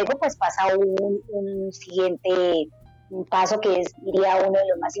 y luego pues pasa un siguiente paso que diría uno de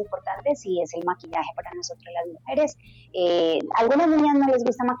los más importantes, y es el maquillaje para nosotros las mujeres. Algunas niñas no les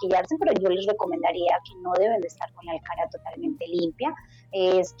gusta maquillarse, pero yo les recomendaría que no deben de estar con la cara totalmente limpia.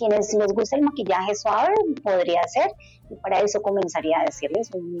 Quienes les gusta el maquillaje suave, podría ser, y para eso comenzaría a decirles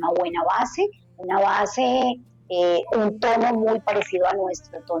una buena base, un tono muy parecido a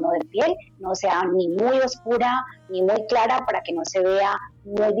nuestro tono de piel, no sea ni muy oscura ni muy clara para que no se vea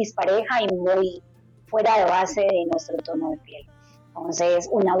muy dispareja y muy fuera de base de nuestro tono de piel. Entonces,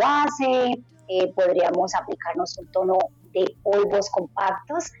 una base, podríamos aplicarnos un tono de polvos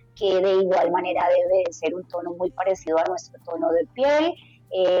compactos que de igual manera debe de ser un tono muy parecido a nuestro tono de piel,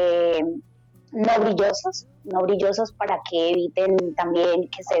 no brillosos para que eviten también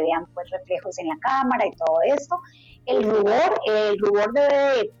que se vean pues reflejos en la cámara y todo esto. El rubor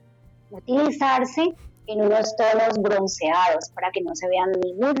debe utilizarse en unos tonos bronceados para que no se vean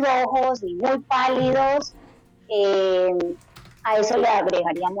ni muy rojos ni muy pálidos. A eso le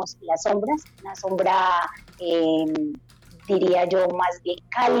agregaríamos las sombras, una sombra diría yo más bien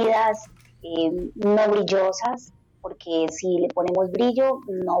cálidas, no brillosas, porque si le ponemos brillo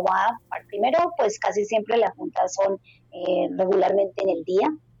no va. Primero, pues casi siempre las juntas son regularmente en el día.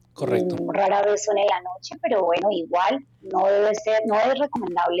 Correcto. Rara vez son en la noche, pero bueno, igual no es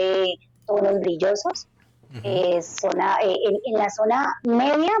recomendable tonos brillosos. Uh-huh. En la zona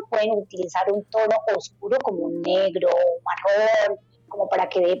media pueden utilizar un tono oscuro como un negro, marrón, como para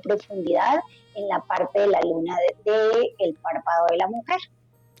que dé profundidad en la parte de la luna del párpado de la mujer.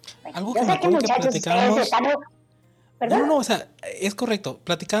 Bueno, algo que me acuerdo que platicábamos... ¿Perdón? No, o sea, es correcto.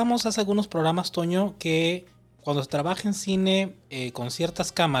 Platicábamos hace algunos programas, Toño, que cuando se trabaja en cine con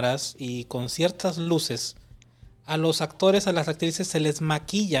ciertas cámaras y con ciertas luces, a los actores, a las actrices se les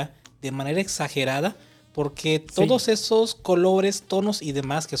maquilla de manera exagerada, porque todos esos colores, tonos y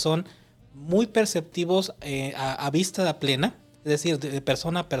demás que son muy perceptivos a vista plena, es decir, de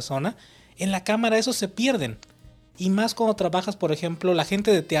persona a persona, en la cámara esos se pierden. Y más cuando trabajas, por ejemplo, la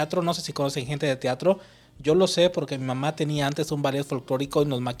gente de teatro, no sé si conocen gente de teatro, yo lo sé porque mi mamá tenía antes un ballet folclórico y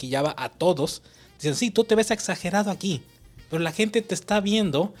nos maquillaba a todos. Dicen, sí, tú te ves exagerado aquí, pero la gente te está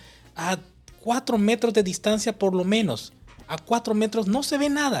viendo a 4 metros de distancia por lo menos. A 4 metros no se ve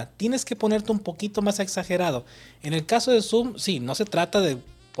nada, tienes que ponerte un poquito más exagerado. En el caso de Zoom, sí, no se trata de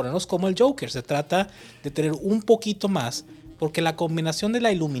ponernos como el Joker, se trata de tener un poquito más, porque la combinación de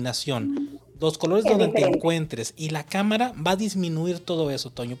la iluminación, los colores donde te encuentres y la cámara va a disminuir todo eso,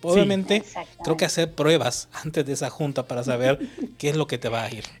 Toño. Obviamente, creo que hacer pruebas antes de esa junta para saber qué es lo que te va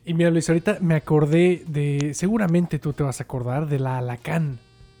a ir. Y mira, Luis, ahorita me acordé seguramente tú te vas a acordar de la Alacán.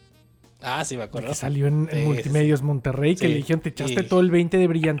 Ah, sí, me acuerdo. Que salió en Multimedios Monterrey, que le dijeron, te echaste todo el 20 de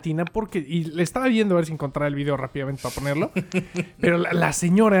brillantina, y le estaba viendo a ver si encontraba el video rápidamente para ponerlo. Pero la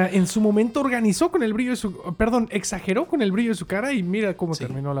señora en su momento organizó con el brillo exageró con el brillo de su cara y mira cómo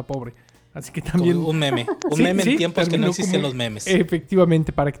terminó la pobre. Así que también... Un meme en tiempos que no existen los memes.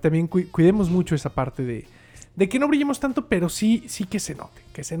 Efectivamente, para que también cuidemos mucho esa parte de que no brillemos tanto, pero sí que se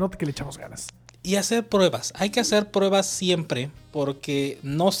note que le echamos ganas. Y hacer pruebas. Hay que hacer pruebas siempre porque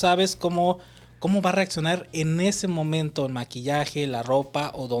no sabes cómo va a reaccionar en ese momento el maquillaje, la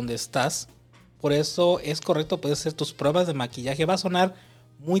ropa o donde estás. Por eso es correcto, puedes hacer tus pruebas de maquillaje. Va a sonar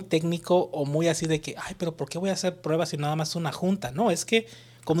muy técnico o muy así de que, ay, pero ¿por qué voy a hacer pruebas si nada más una junta? No, es que,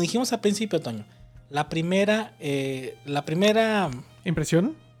 como dijimos al principio, Toño, la primera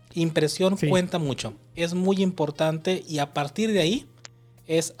 ¿Impresión? Cuenta mucho. Es muy importante y a partir de ahí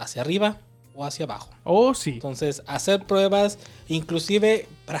es hacia arriba, o hacia abajo. Oh, sí. Entonces, hacer pruebas, inclusive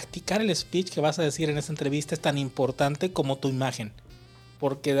practicar el speech que vas a decir en esa entrevista es tan importante como tu imagen.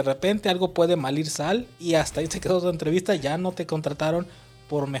 Porque de repente algo puede mal ir sal y hasta ahí se quedó tu entrevista, ya no te contrataron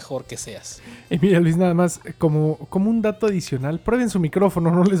por mejor que seas. Y mira, Luis, nada más, como un dato adicional, prueben su micrófono,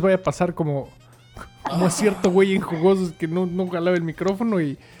 no les vaya a pasar como a cierto güey en Jugosos que no jalaba el micrófono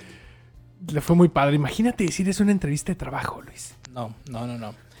y le fue muy padre. Imagínate decir eso en una entrevista de trabajo, Luis. No.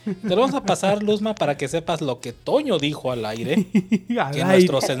 Te lo vamos a pasar, Luzma, para que sepas lo que Toño dijo al aire. Que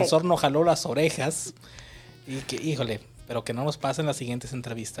nuestro sensor no jaló las orejas. Y que, híjole, pero que no nos pasen las siguientes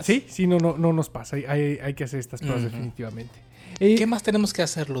entrevistas. Sí, no nos pasa. Hay que hacer estas pruebas definitivamente. ¿Qué más tenemos que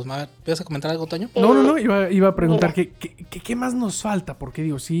hacer, Luzma? ¿Vas a comentar algo, Toño? No. Iba a preguntar ¿qué más nos falta? Porque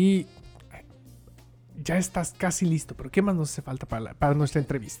digo, sí, ya estás casi listo, pero ¿qué más nos hace falta para nuestra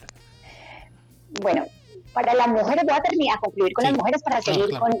entrevista? Bueno, para las mujeres, voy a concluir con las mujeres para seguir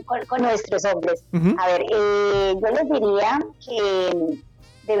con nuestros hombres. Uh-huh. A ver, yo les diría que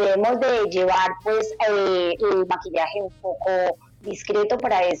debemos de llevar pues el maquillaje un poco discreto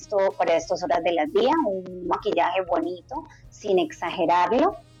para estas horas del día, un maquillaje bonito, sin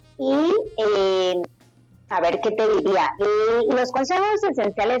exagerarlo. Y a ver, ¿qué te diría? Los consejos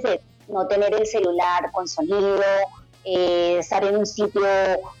esenciales es no tener el celular con sonido, estar en un sitio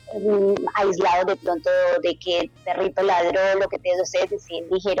aislado de pronto de que el perrito ladró, lo que ustedes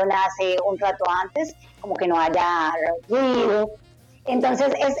dijeron hace un rato antes, como que no haya ruido.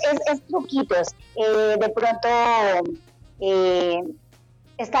 Entonces es truquitos, de pronto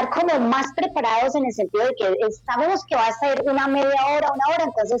estar como más preparados en el sentido de que sabemos que va a ser una media hora, una hora,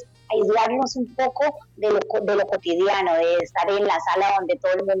 entonces aislarnos un poco de lo cotidiano, de estar en la sala donde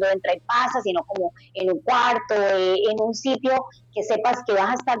todo el mundo entra y pasa, sino como en un cuarto, en un sitio que sepas que vas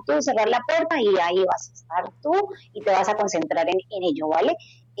a estar tú, cerrar la puerta y ahí vas a estar tú y te vas a concentrar en ello, ¿vale?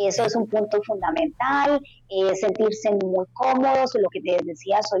 Eso es un punto fundamental, sentirse muy cómodos, lo que te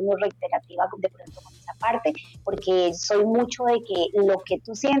decía, soy muy reiterativa de pronto con esa parte, porque soy mucho de que lo que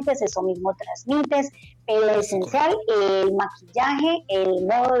tú sientes, eso mismo transmites, pero esencial, el maquillaje, el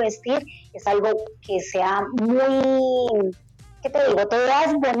modo de vestir, es algo que sea muy, ¿qué te digo? Todo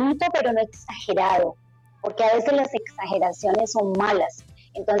es bonito, pero no exagerado, porque a veces las exageraciones son malas.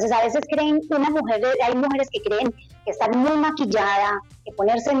 Entonces a veces hay mujeres que creen que estar muy maquillada, que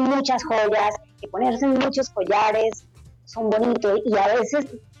ponerse muchas joyas, que ponerse muchos collares son bonitos y a veces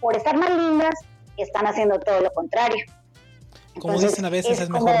por estar más lindas están haciendo todo lo contrario. Entonces, como dicen a veces es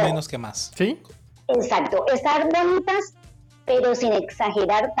mejor menos que más. ¿Sí? Exacto, estar bonitas pero sin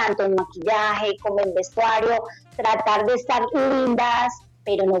exagerar tanto en maquillaje como en vestuario, tratar de estar lindas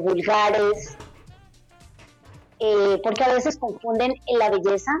pero no vulgares. Porque a veces confunden la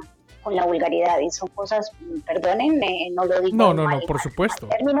belleza con la vulgaridad y son cosas, perdónenme, no lo digo no, mal, por supuesto.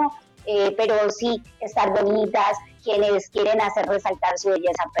 Término, pero sí estar bonitas, quienes quieren hacer resaltar su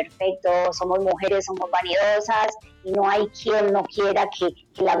belleza, perfecto, somos mujeres, somos vanidosas y no hay quien no quiera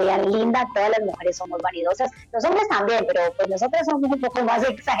que la vean linda, todas las mujeres somos vanidosas, los hombres también, pero pues nosotras somos un poco más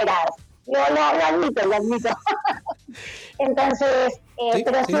exageradas. Yo lo admito. Entonces,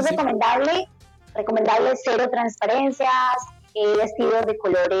 pero es muy recomendable cero transparencias, vestidos de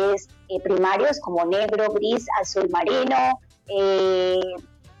colores primarios como negro, gris, azul marino,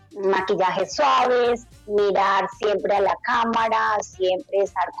 maquillajes suaves, mirar siempre a la cámara, siempre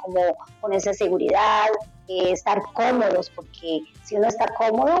estar como con esa seguridad, estar cómodos, porque si uno está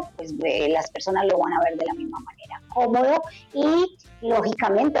cómodo, pues las personas lo van a ver de la misma manera, cómodo, y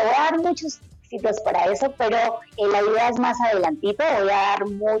lógicamente voy a dar muchos sitios para eso, pero la idea es más adelantito, voy a dar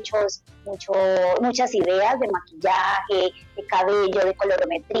muchas ideas de maquillaje, de cabello, de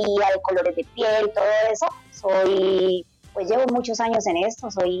colorometría, de colores de piel, todo eso. Llevo muchos años en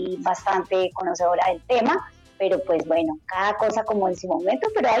esto, soy bastante conocedora del tema, pero pues bueno, cada cosa como en su momento,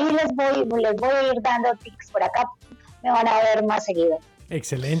 pero ahí les voy a ir dando tips por acá, me van a ver más seguido.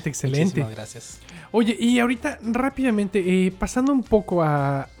 Excelente. Muchísimas gracias. Oye, y ahorita rápidamente, pasando un poco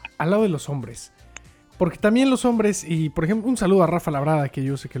al lado de los hombres, porque también los hombres, y por ejemplo, un saludo a Rafa Labrada, que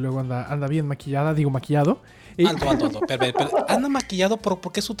yo sé que luego anda bien maquillado. Alto, pero anda maquillado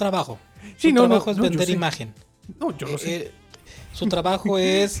porque es su trabajo. Su trabajo es vender imagen. No, yo lo sé. Su trabajo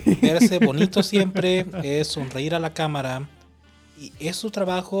es verse bonito siempre, es sonreír a la cámara, y es su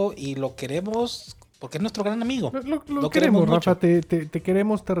trabajo y lo queremos porque es nuestro gran amigo. Lo queremos, Rafa, te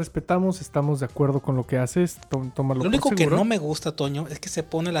queremos, te respetamos, estamos de acuerdo con lo que haces, tómalo. Lo único por que seguro. no me gusta, Toño, es que se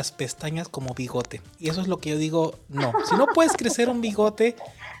pone las pestañas como bigote. Y eso es lo que yo digo, no. Si no puedes crecer un bigote,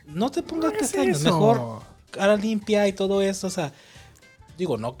 no te pongas pestañas. Mejor cara limpia y todo eso, o sea,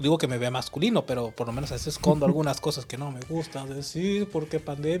 Digo, no digo que me vea masculino, pero por lo menos así escondo algunas cosas que no me gustan decir porque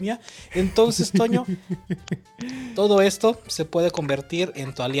pandemia. Entonces, Toño, todo esto se puede convertir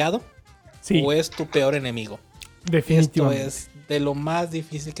en tu aliado o es tu peor enemigo. Definitivamente. Esto es de lo más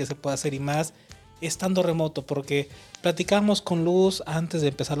difícil que se puede hacer y más estando remoto, porque platicamos con Luz antes de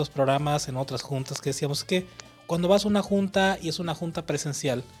empezar los programas en otras juntas que decíamos que cuando vas a una junta y es una junta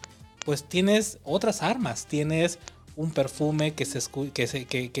presencial, pues tienes otras armas, tienes un perfume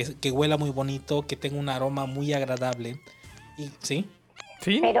que huela muy bonito, que tenga un aroma muy agradable. Y, ¿sí?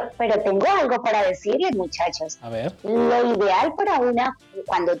 ¿Sí? Pero tengo algo para decirles, muchachos. A ver. Lo ideal para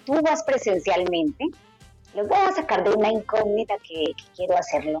cuando tú vas presencialmente, les voy a sacar de una incógnita que quiero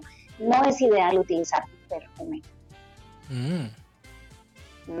hacerlo. No es ideal utilizar perfume.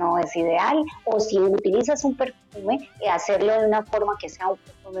 No es ideal. O si utilizas un perfume, hacerlo de una forma que sea un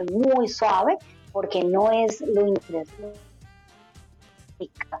perfume muy suave, porque no es lo interesante.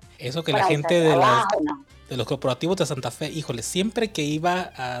 Eso que la gente de los corporativos de Santa Fe, híjole, siempre que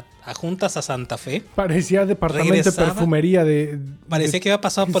iba a juntas a Santa Fe, parecía departamento de perfumería parecía que iba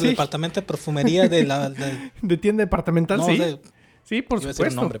pasado por el departamento de perfumería de tienda departamental, no, sí. Sí, por iba supuesto. a decir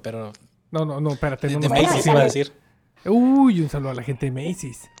el nombre, pero no, espérate. de Macy's iba a decir. Uy, un saludo a la gente de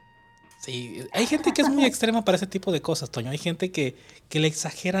Macy's. Sí, hay gente que es muy extrema para ese tipo de cosas, Toño. Hay gente que le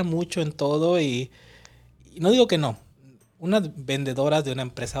exagera mucho en todo y no digo que no. Unas vendedoras de una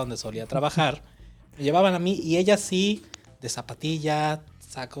empresa donde solía trabajar me llevaban a mí y ellas sí, de zapatilla,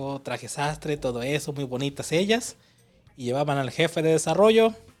 saco, traje sastre, todo eso, muy bonitas ellas. Y llevaban al jefe de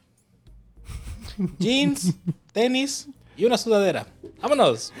desarrollo, jeans, tenis y una sudadera.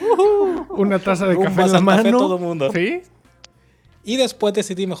 ¡Vámonos! Una taza de Rumbo café a en la Santa Fe, mano. todo mundo. ¿Sí? Y después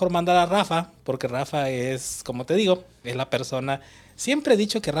decidí mejor mandar a Rafa, porque Rafa es, como te digo, es la persona... Siempre he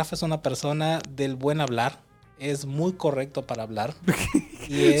dicho que Rafa es una persona del buen hablar. Es muy correcto para hablar.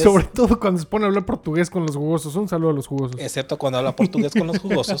 Y sobre todo cuando se pone a hablar portugués con los jugosos. Un saludo a los jugosos. Excepto cuando habla portugués con los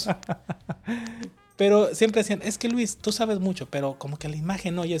jugosos. Pero siempre decían, es que Luis, tú sabes mucho, pero como que la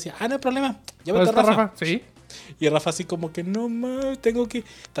imagen no. Yo decía, no hay problema, llévate a Rafa. Sí. Y Rafa así como que, no más, tengo que...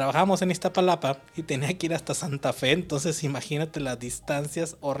 Trabajamos en Iztapalapa y tenía que ir hasta Santa Fe. Entonces imagínate las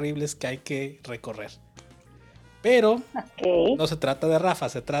distancias horribles que hay que recorrer. Pero no se trata de Rafa,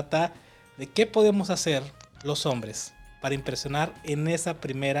 se trata de qué podemos hacer los hombres para impresionar en esa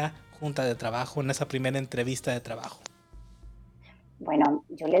primera junta de trabajo, en esa primera entrevista de trabajo. Bueno,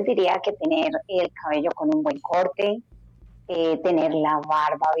 yo les diría que tener el cabello con un buen corte, tener la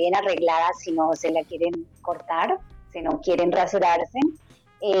barba bien arreglada si no se la quieren cortar, si no quieren rasurarse.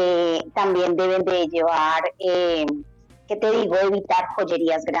 También deben de llevar, ¿qué te digo? Evitar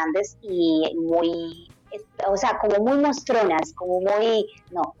joyerías grandes y como muy mostronas, como muy,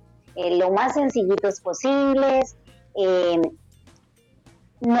 no, lo más sencillitos posibles.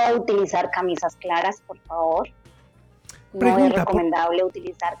 No utilizar camisas claras, por favor. No es recomendable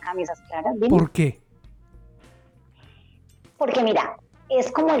utilizar camisas claras. ¿Dime? ¿Por qué? Porque mira,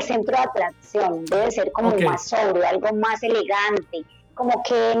 es como el centro de atracción, debe ser como más sobrio, algo más elegante, como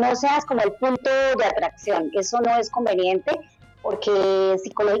que no seas como el punto de atracción. Eso no es conveniente porque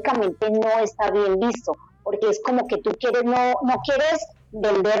psicológicamente no está bien visto, porque es como que tú quieres, no quieres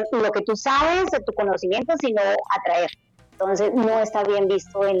vender lo que tú sabes de tu conocimiento, sino atraer. Entonces no está bien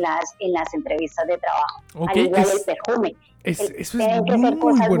visto en las entrevistas de trabajo. Al igual el perfume. Tienen que ser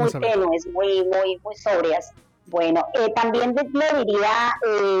cosas muy tenues, muy sobrias. Bueno, también le diría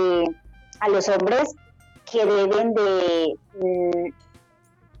a los hombres que deben de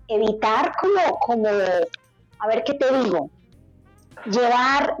evitar como, a ver qué te digo,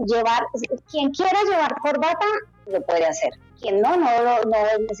 llevar, quien quiera llevar corbata lo puede hacer, quien no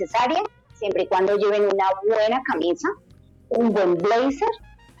es necesaria, siempre y cuando lleven una buena camisa, un buen blazer,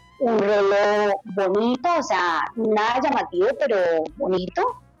 un reloj bonito, o sea, nada llamativo, pero bonito,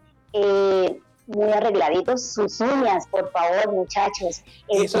 muy arregladitos, sus uñas, por favor, muchachos.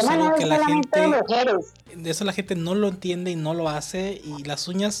 Eso es algo que la gente, eso la gente no lo entiende y no lo hace, y las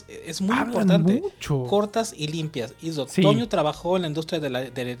uñas es muy importante, cortas y limpias. Y Toño trabajó en la industria de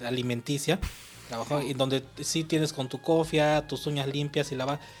la alimenticia, trabajó en donde sí tienes con tu cofia, tus uñas limpias y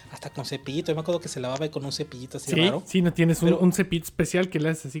lava hasta con cepillito. Yo me acuerdo que se lavaba con un cepillito así raro. Sí, no tienes un cepillito especial que le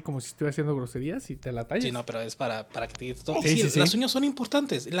haces así como si estuviera haciendo groserías y te la tallas. Sí, no, pero es para que te quites todo. Sí, las uñas son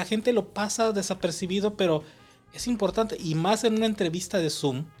importantes. La gente lo pasa desapercibido, pero es importante. Y más en una entrevista de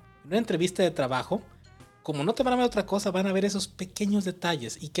Zoom, en una entrevista de trabajo, como no te van a ver otra cosa, van a ver esos pequeños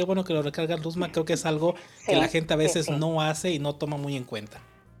detalles. Y qué bueno que lo recargas, Luzma. Creo que es algo que la gente a veces no hace y no toma muy en cuenta.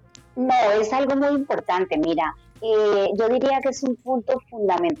 No, es algo muy importante. Mira, yo diría que es un punto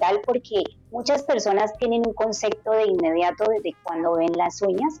fundamental porque muchas personas tienen un concepto de inmediato desde cuando ven las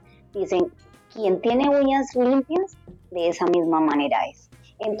uñas, dicen, quien tiene uñas limpias, de esa misma manera es.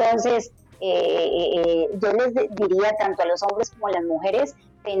 Entonces, yo les diría tanto a los hombres como a las mujeres,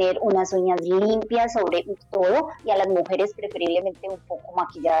 tener unas uñas limpias sobre todo, y a las mujeres preferiblemente un poco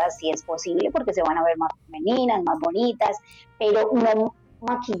maquilladas si es posible, porque se van a ver más femeninas, más bonitas, pero no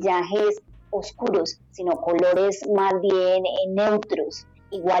maquillajes oscuros, sino colores más bien neutros,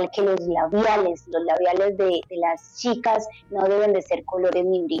 igual que los labiales de las chicas no deben de ser colores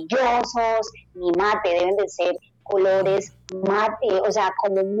ni brillosos, ni mate, deben de ser colores mate, o sea,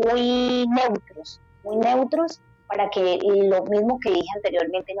 como muy neutros, para que lo mismo que dije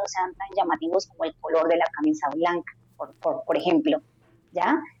anteriormente no sean tan llamativos como el color de la camisa blanca, por ejemplo,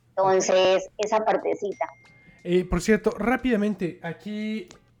 ¿ya? Entonces, esa partecita. Por cierto, rápidamente, aquí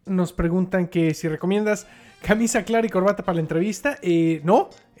nos preguntan que si recomiendas camisa clara y corbata para la entrevista. No,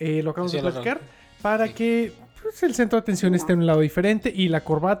 lo acabamos de platicar, para que pues, el centro de atención esté en un lado diferente, y la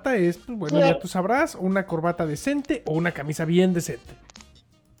corbata es, pues, bueno, ya tú sabrás, una corbata decente o una camisa bien decente.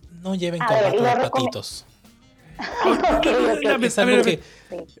 No lleven corbata de patitos.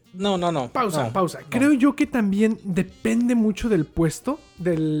 No. Pausa. Creo yo que también depende mucho del puesto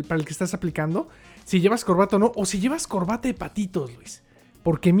para el que estás aplicando, si llevas corbata o no, o si llevas corbata de patitos, Luis.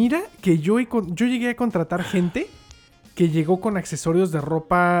 Porque mira que yo llegué a contratar gente que llegó con accesorios de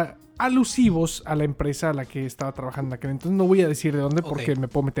ropa alusivos a la empresa a la que estaba trabajando en aquel entonces. No voy a decir de dónde porque me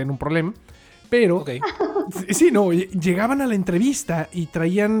puedo meter en un problema. Pero, sí, no, llegaban a la entrevista y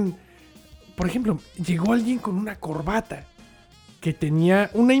traían... Por ejemplo, llegó alguien con una corbata que tenía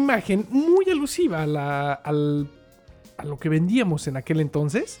una imagen muy alusiva a lo que vendíamos en aquel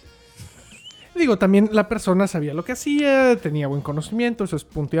entonces. Digo, también la persona sabía lo que hacía, tenía buen conocimiento, eso es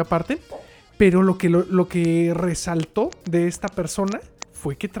punto y aparte. Pero lo que resaltó de esta persona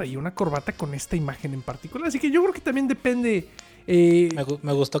fue que traía una corbata con esta imagen en particular. Así que yo creo que también depende...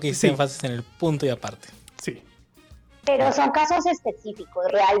 Me gustó que hice énfasis en el punto y aparte. Sí. Pero son casos específicos,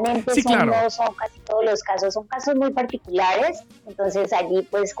 realmente sí, claro. No son casi todos los casos, son casos muy particulares, entonces allí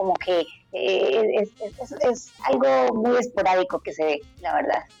pues como que es algo muy esporádico que se ve, la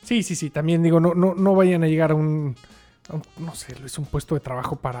verdad. Sí, también digo, no vayan a llegar a no sé, es un puesto de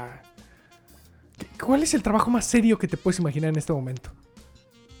trabajo para... ¿Cuál es el trabajo más serio que te puedes imaginar en este momento?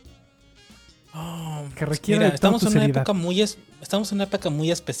 Que requiere estamos en una época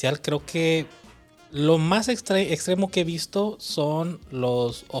muy especial, creo que lo más extremo que he visto son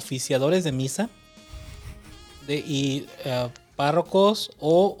los oficiadores de misa y párrocos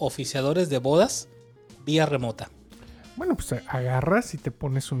o oficiadores de bodas vía remota. Bueno, pues agarras y te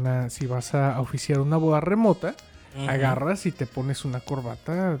pones si vas a oficiar una boda remota, agarras y te pones una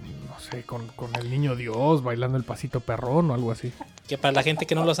corbata, no sé, con el niño Dios bailando el pasito perrón o algo así. Que para la gente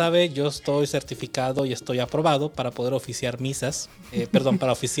que no lo sabe, yo estoy certificado y estoy aprobado para poder oficiar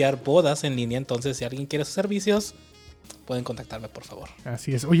para oficiar bodas en línea. Entonces, si alguien quiere sus servicios, pueden contactarme, por favor.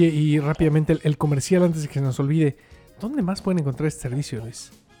 Así es. Oye, y rápidamente el comercial antes de que se nos olvide. ¿Dónde más pueden encontrar este servicio,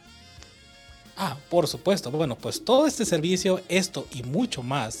 Luis? Por supuesto. Bueno, pues todo este servicio, esto y mucho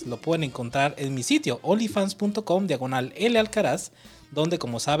más, lo pueden encontrar en mi sitio onlyfans.com/Lalcaraz, donde,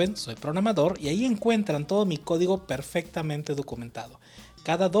 como saben, soy programador y ahí encuentran todo mi código perfectamente documentado.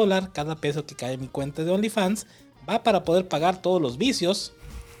 Cada dólar, cada peso que cae en mi cuenta de OnlyFans va para poder pagar todos los vicios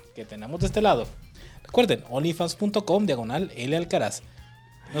que tenemos de este lado. Recuerden, onlyfans.com/Lalcaraz.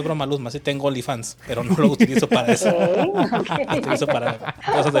 No es broma, Luzma, sí tengo OnlyFans, pero no lo utilizo para eso. Lo utilizo para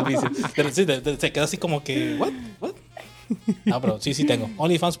cosas del vicio. Pero sí, se queda así como que, ¿what? No, pero sí tengo.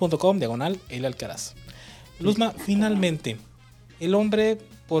 onlyfans.com/Lalcaraz. Luzma, finalmente, el hombre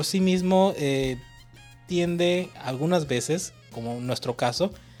por sí mismo tiende, algunas veces, como en nuestro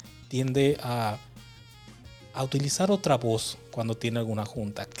caso, tiende a utilizar otra voz cuando tiene alguna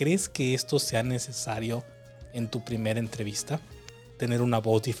junta. ¿Crees que esto sea necesario en tu primera entrevista? ¿Tener una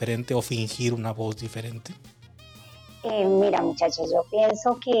voz diferente o fingir una voz diferente? Mira, muchachos, yo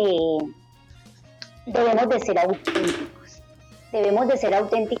pienso que debemos de ser auténticos. Debemos de ser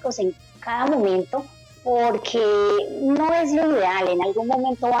auténticos en cada momento porque no es lo ideal. En algún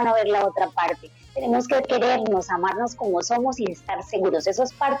momento van a ver la otra parte. Tenemos que querernos, amarnos como somos y estar seguros. Eso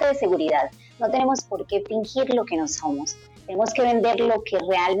es parte de seguridad. No tenemos por qué fingir lo que no somos. Tenemos que vender lo que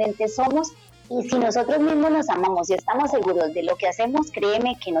realmente somos. Y si nosotros mismos nos amamos y estamos seguros de lo que hacemos,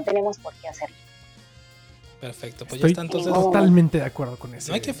 créeme que no tenemos por qué hacerlo. Perfecto, pues estoy ya está entonces. Totalmente de acuerdo con eso.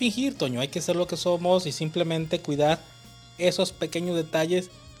 No hay que fingir, Toño, hay que ser lo que somos y simplemente cuidar esos pequeños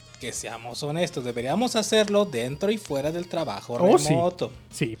detalles, que seamos honestos. Deberíamos hacerlo dentro y fuera del trabajo remoto.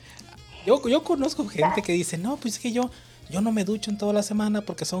 Sí. Yo conozco gente que dice, no, pues es que yo no me ducho en toda la semana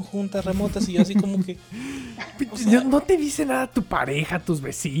porque son juntas remotas y yo así como que... O sea, no te dice nada tu pareja, tus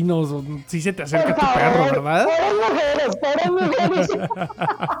vecinos, o si se te acerca tu perro, ¿verdad? Pobres mujeres.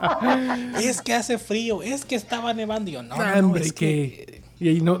 Es que hace frío, es que estaba nevando. Y yo, no, Hombre, es que... Y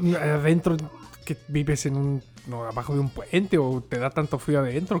ahí no, adentro, que vives abajo de un puente o te da tanto frío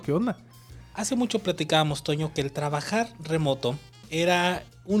adentro, ¿qué onda? Hace mucho platicábamos, Toño, que el trabajar remoto era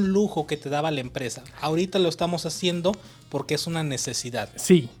un lujo que te daba la empresa. Ahorita lo estamos haciendo porque es una necesidad.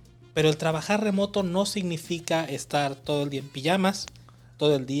 Sí. Pero el trabajar remoto no significa estar todo el día en pijamas,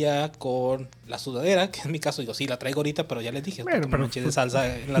 todo el día con la sudadera, que en mi caso yo sí la traigo ahorita, pero ya les dije, Bueno, me manché de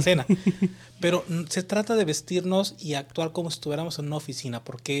salsa en la cena. Pero se trata de vestirnos y actuar como si estuviéramos en una oficina,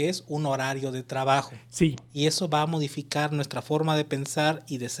 porque es un horario de trabajo. Sí. Y eso va a modificar nuestra forma de pensar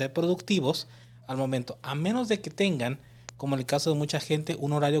y de ser productivos al momento, a menos de que tengan, como en el caso de mucha gente,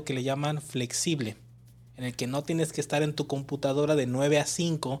 un horario que le llaman flexible, en el que no tienes que estar en tu computadora de 9 a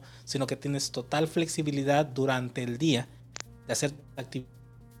 5, sino que tienes total flexibilidad durante el día de hacer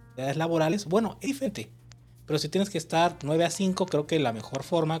actividades laborales. Bueno, es diferente, pero si tienes que estar 9 a 5, creo que la mejor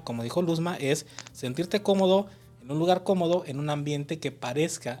forma, como dijo Luzma, es sentirte cómodo, en un lugar cómodo, en un ambiente que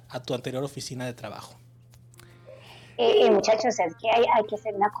parezca a tu anterior oficina de trabajo. Muchachos, es que hay que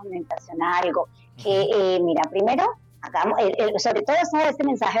hacer una comentación a algo. Que, mira, primero, hagamos, sobre todo este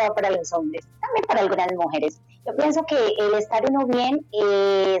mensaje va para los hombres, también para algunas mujeres. Yo pienso que el estar uno bien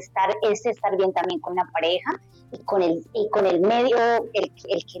es estar bien también con la pareja y con el medio, el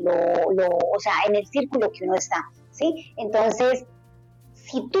que o sea, en el círculo que uno está, ¿sí? Entonces,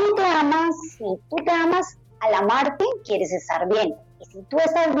 si tú te amas, al amarte, quieres estar bien. Y si tú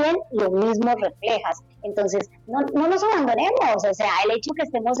estás bien, lo mismo reflejas. Entonces, no nos abandonemos. O sea, el hecho que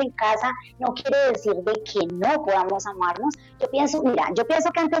estemos en casa no quiere decir de que no podamos amarnos. Yo pienso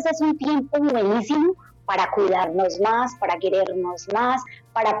que antes es un tiempo buenísimo para cuidarnos más, para querernos más,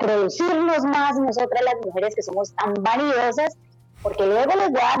 para producirnos más, nosotras las mujeres que somos tan vanidosas, porque luego les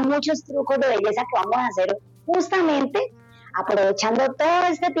voy a dar muchos trucos de belleza que vamos a hacer justamente aprovechando todo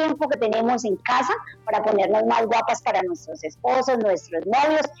este tiempo que tenemos en casa para ponernos más guapas para nuestros esposos, nuestros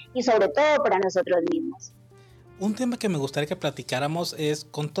novios y sobre todo para nosotros mismos. Un tema que me gustaría que platicáramos es,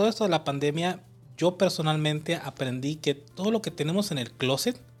 con todo esto de la pandemia, yo personalmente aprendí que todo lo que tenemos en el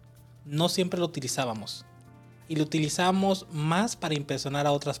closet no siempre lo utilizábamos. Y lo utilizamos más para impresionar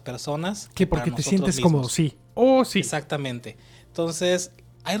a otras personas que porque para te nosotros sientes mismos. cómodo, sí. Oh, sí. Exactamente. Entonces,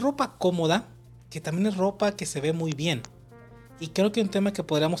 hay ropa cómoda que también es ropa que se ve muy bien. Y creo que un tema que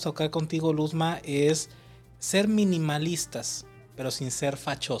podríamos tocar contigo, Luzma, es ser minimalistas, pero sin ser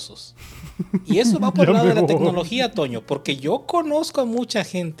fachosos. Y eso va por el lado de la tecnología, Toño, porque yo conozco a mucha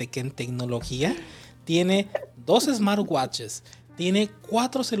gente que en tecnología tiene 2 smartwatches, tiene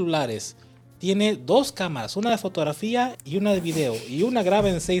 4 celulares, tiene 2 cámaras, una de fotografía y una de video, y una graba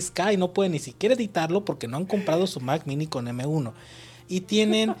en 6K y no puede ni siquiera editarlo porque no han comprado su Mac Mini con M1. Y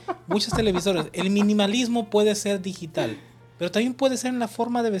tienen muchos televisores. El minimalismo puede ser digital, pero también puede ser en la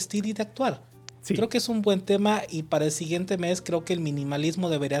forma de vestir y de actuar. Sí. Creo que es un buen tema y para el siguiente mes creo que el minimalismo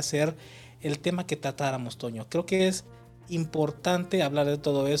debería ser el tema que tratáramos, Toño. Creo que es importante hablar de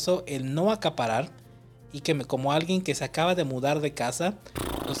todo eso, el no acaparar, y que como alguien que se acaba de mudar de casa,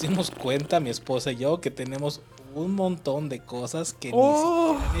 nos dimos cuenta, mi esposa y yo, que tenemos un montón de cosas que ni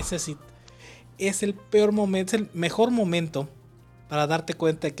siquiera necesitamos. Es el peor momento, es el mejor momento para darte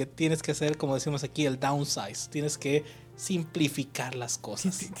cuenta de que tienes que hacer, como decimos aquí, el downsize. Tienes que simplificar las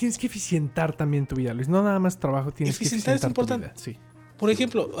cosas. Tienes que eficientar también tu vida, Luis. No nada más trabajo, tienes que eficientar es importante. Tu vida. Sí. Por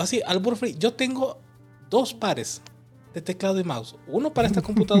ejemplo, así, al borde free, yo tengo 2 pares de teclado y mouse. Uno para esta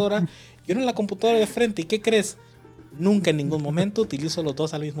computadora y uno en la computadora de frente. ¿Y qué crees? Nunca en ningún momento utilizo los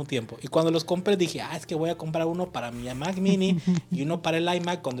 2 al mismo tiempo. Y cuando los compré dije, es que voy a comprar uno para mi Mac Mini y uno para el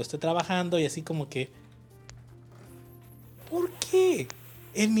iMac cuando esté trabajando. Y así como que... ¿Por qué?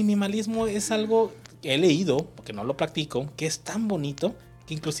 El minimalismo es algo que he leído, porque no lo practico, que es tan bonito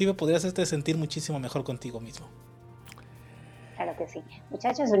que inclusive podría hacerte sentir muchísimo mejor contigo mismo. Claro que sí.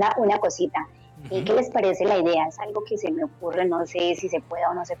 Muchachos, una cosita. ¿Qué les parece la idea? Es algo que se me ocurre, no sé si se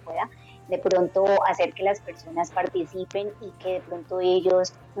pueda o no se pueda. De pronto hacer que las personas participen y que de pronto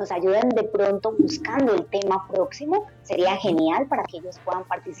ellos nos ayuden de pronto buscando el tema próximo. Sería genial para que ellos puedan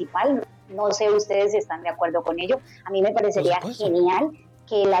participar. No sé ustedes si están de acuerdo con ello. A mí me parecería genial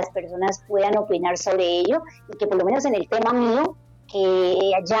que las personas puedan opinar sobre ello y que por lo menos en el tema mío,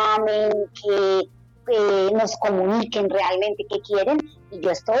 que llamen, que nos comuniquen realmente qué quieren yo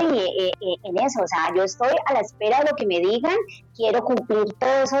estoy en eso, o sea, yo estoy a la espera de lo que me digan, quiero cumplir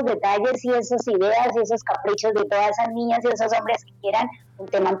todos esos detalles y esas ideas y esos caprichos de todas esas niñas y esos hombres que quieran un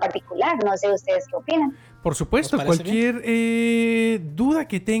tema en particular. No sé ustedes qué opinan. Por supuesto, cualquier duda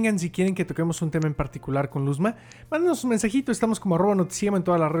que tengan, si quieren que toquemos un tema en particular con Luzma, mándanos un mensajito. Estamos como @noticiemo en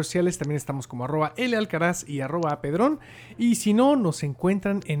todas las redes sociales. También estamos como @lalcaraz y @pedron. Y si no, nos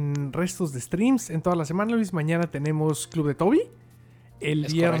encuentran en restos de streams en toda la semana. Luis, mañana tenemos Club de Toby. El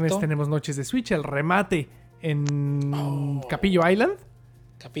viernes correcto. Tenemos Noches de Switch, el remate en Capillo Island.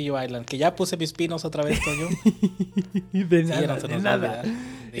 Capillo Island, que ya puse mis pinos otra vez, Toño. de nada, sí, de nada.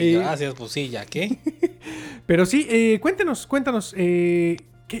 Gracias, pues sí, ya, ¿qué? Pero sí, cuéntanos, ¿de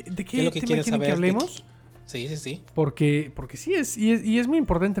qué es lo que tema quieres quieren saber? que hablemos? Sí. Porque sí es, y es muy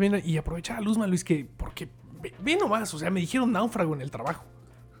importante también, y aprovechar a Luzma, Luis, porque ve nomás, o sea, me dijeron náufrago en el trabajo.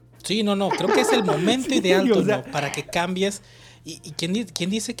 Sí, no, creo que es el momento sí, ideal, Toño, o sea, para que cambies. ¿Y quién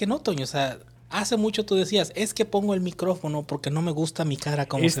dice que no, Toño? O sea, hace mucho tú decías, es que pongo el micrófono porque no me gusta mi cara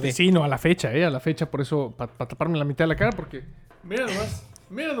como se ve. Sí, no, a la fecha, por eso, para taparme la mitad de la cara, porque mira nomás.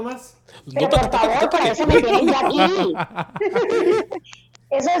 Pero por favor, para eso me tienen ya aquí.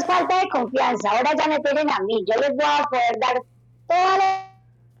 Eso es falta de confianza, ahora ya me tienen a mí, yo les voy a poder dar todas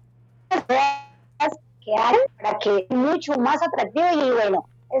las cosas que hay para que sea mucho más atractivo y bueno,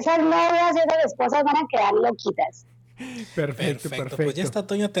 esas novias y esas esposas van a quedar loquitas. Perfecto. Pues ya está,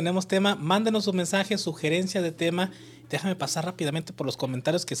 Toño, tenemos tema. Mándenos un mensaje, sugerencia de tema. Déjame pasar rápidamente por los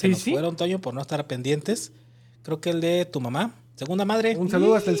comentarios que se nos fueron, Toño, por no estar pendientes. Creo que el de tu mamá, segunda madre. Un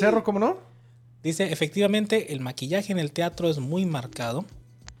saludo hasta el cerro, ¿cómo no? Dice, efectivamente, el maquillaje en el teatro es muy marcado,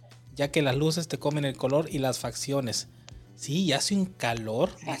 ya que las luces te comen el color y las facciones. Sí, y hace un calor.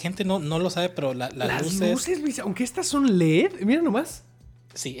 La gente no lo sabe, pero las luces, Luis, aunque estas son LED, mira nomás.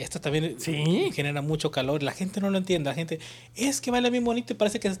 Sí, esta también genera mucho calor. La gente no lo entiende. La gente, es que baila bien bonito y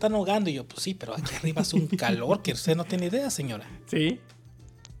parece que se están ahogando. Y yo, pues sí, pero aquí arriba hace un calor que usted no tiene idea, señora. Sí.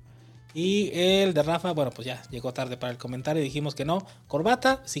 Y el de Rafa, bueno, pues ya llegó tarde para el comentario y dijimos que no.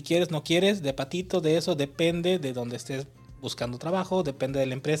 Corbata, si quieres, no quieres. De patito, de eso, depende de donde estés buscando trabajo, depende de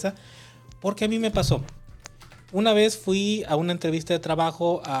la empresa. Porque a mí me pasó. Una vez fui a una entrevista de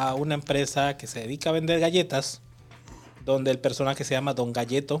trabajo a una empresa que se dedica a vender galletas, donde el personaje se llama Don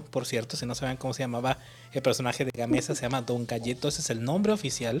Galleto, por cierto, si no saben cómo se llamaba el personaje de Gamesa, se llama Don Galleto, ese es el nombre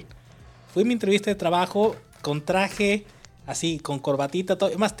oficial. Fui a mi entrevista de trabajo con traje, así, con corbatita, todo.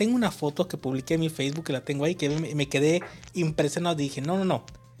 Además, tengo una foto que publiqué en mi Facebook, que la tengo ahí, que me quedé impresionado. Dije, no,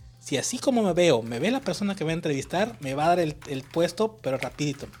 si así como me ve la persona que va a entrevistar, me va a dar el puesto, pero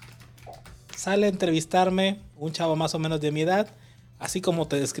rapidito. Sale a entrevistarme un chavo más o menos de mi edad, así como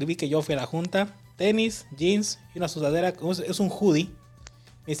te describí que yo fui a la junta. Tenis, jeans y una sudadera, es un hoodie.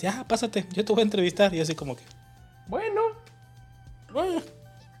 Me dice, pásate, yo te voy a entrevistar. Y así como que, bueno.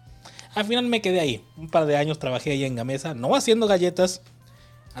 Al final me quedé ahí. Un par de años trabajé ahí en Gamesa, no haciendo galletas,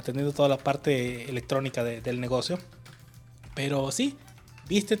 atendiendo toda la parte electrónica del negocio. Pero sí,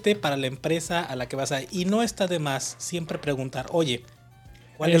 vístete para la empresa a la que vas a ir. Y no está de más siempre preguntar, oye,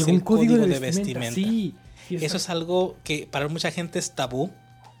 ¿cuál es el código de vestimenta? Sí, eso es algo que para mucha gente es tabú.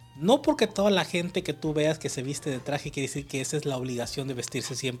 No porque toda la gente que tú veas que se viste de traje quiere decir que esa es la obligación de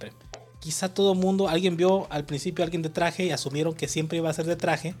vestirse siempre. Quizá todo mundo, alguien vio al principio a alguien de traje y asumieron que siempre iba a ser de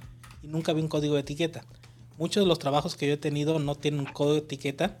traje y nunca vi un código de etiqueta. Muchos de los trabajos que yo he tenido no tienen un código de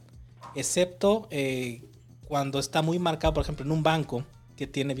etiqueta, excepto cuando está muy marcado, por ejemplo, en un banco que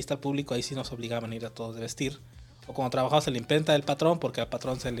tiene vista al público, ahí sí nos obligaban a ir a todos de vestir. O cuando trabajabas en la imprenta del patrón, porque al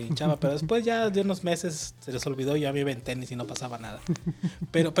patrón se le hinchaba, pero después ya de unos meses se les olvidó y ya me iba en tenis y no pasaba nada.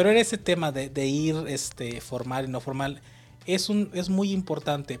 Pero era ese tema de ir formal y no formal. Es muy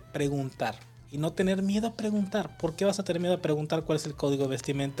importante preguntar y no tener miedo a preguntar. ¿Por qué vas a tener miedo a preguntar cuál es el código de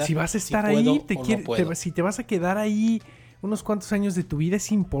vestimenta? Si vas a estar ahí, si te vas a quedar ahí unos cuantos años de tu vida,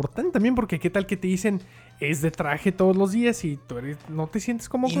 es importante también, porque qué tal que te dicen es de traje todos los días y tú no te sientes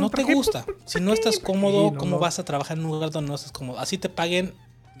cómodo y con no el traje, te gusta. pues, si no estás cómodo, ¿cómo vas a trabajar en un lugar donde no estás cómodo? Así te paguen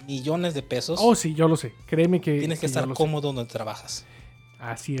millones de pesos. Oh, sí, yo lo sé. Créeme que tienes que estar cómodo donde trabajas.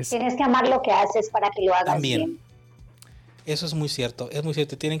 Así es. Tienes que amar lo que haces para que lo hagas bien. Eso es muy cierto,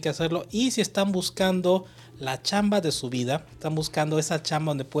 tienen que hacerlo. Y si están buscando la chamba de su vida, están buscando esa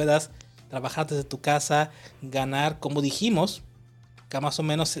chamba donde puedas trabajar desde tu casa, ganar, como dijimos, que más o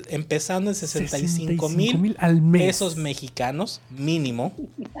menos empezando en 65,000 pesos mexicanos mínimo.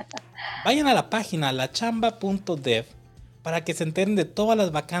 Vayan a la página lachamba.dev para que se enteren de todas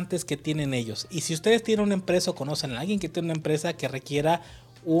las vacantes que tienen ellos. Y si ustedes tienen una empresa o conocen a alguien que tiene una empresa que requiera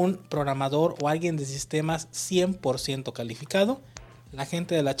un programador o alguien de sistemas 100% calificado, la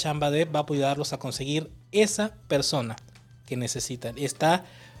gente de la Chamba Dev va a ayudarlos a conseguir esa persona que necesitan. Está,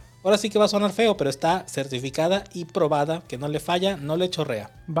 ahora sí que va a sonar feo, pero está certificada y probada, que no le falla, no le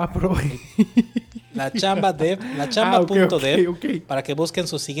chorrea. Va a probar. La chamba dev, la chamba.dev, ok. para que busquen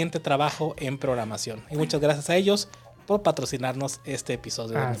su siguiente trabajo en programación. Y muchas gracias a ellos por patrocinarnos este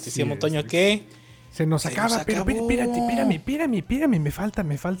episodio de Noticiero Otoño que se nos acaba, pero espérame,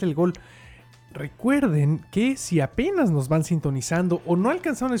 me falta el gol. Recuerden que si apenas nos van sintonizando o no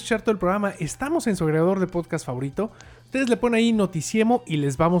alcanzaron a escuchar todo el programa, estamos en su agregador de podcast favorito. Ustedes le ponen ahí Noticiemo y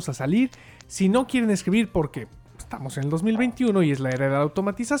les vamos a salir. Si no quieren escribir porque estamos en el 2021 y es la era de la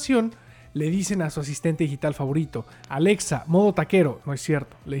automatización, le dicen a su asistente digital favorito: Alexa, modo taquero. No es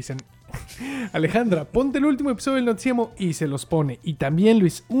cierto, le dicen: Alejandra, ponte el último episodio del Noticiemo y se los pone. Y también,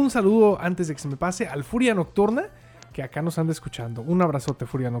 Luis, un saludo antes de que se me pase al Furia Nocturna, que acá nos anda escuchando. Un abrazote,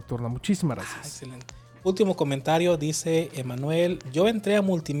 Furia Nocturna. Muchísimas gracias. Excelente. Último comentario, dice Emanuel: yo entré a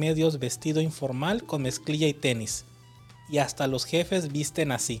multimedios vestido informal con mezclilla y tenis. Y hasta los jefes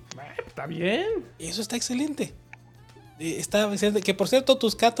visten así. Está bien. Eso está excelente. Está excelente. Que por cierto,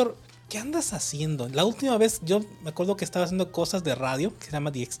 Tuscator, ¿qué andas haciendo? La última vez yo me acuerdo que estaba haciendo cosas de radio, que se llama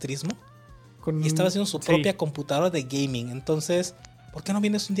diextrismo. Y estaba haciendo su propia computadora de gaming. Entonces, ¿por qué no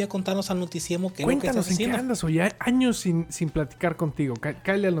vienes un día a contarnos al Noticiemo qué es lo que estás haciendo? Cuéntanos en qué andas, oye, años sin platicar contigo.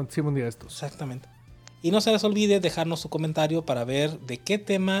 Cállale al Noticiemo un día de estos. Exactamente. Y no se les olvide dejarnos su comentario para ver de qué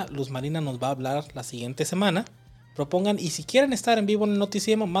tema Luz Marina nos va a hablar la siguiente semana. Propongan, y si quieren estar en vivo en el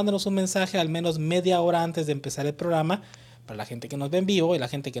Noticiemo, mándenos un mensaje al menos media hora antes de empezar el programa. Para la gente que nos ve en vivo y la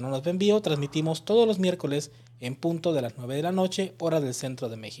gente que no nos ve en vivo, transmitimos todos los miércoles en punto de las 9 de la noche, hora del centro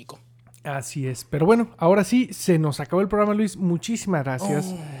de México. Así es, pero bueno, ahora sí, se nos acabó el programa, Luis. Muchísimas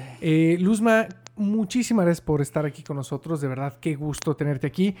gracias. Luzma, muchísimas gracias por estar aquí con nosotros. De verdad, qué gusto tenerte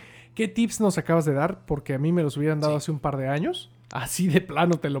aquí. ¿Qué tips nos acabas de dar? Porque a mí me los hubieran dado hace un par de años. Así de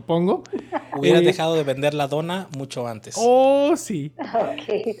plano te lo pongo. Hubieras dejado de vender la dona mucho antes. Oh, sí.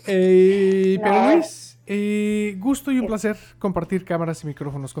 Okay. Pero Luis, gusto y un placer compartir cámaras y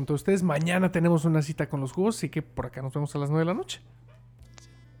micrófonos con todos ustedes. Mañana tenemos una cita con los jugos, así que por acá nos vemos a las 9 de la noche.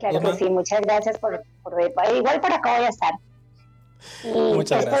 Claro que sí, muchas gracias por igual por acá voy a estar. Y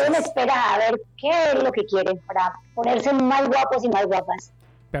muchas estoy en espera a ver qué es lo que quieren para ponerse más guapos y más guapas.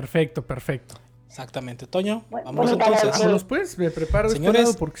 Perfecto. Exactamente, Toño. Bueno, vámonos entonces. Vámonos pues, me preparo Señores,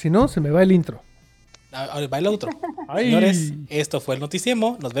 este lado porque si no se me va el intro. Va el otro. Señores, esto fue el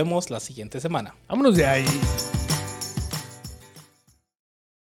Noticiemo. Nos vemos la siguiente semana. Vámonos de ahí.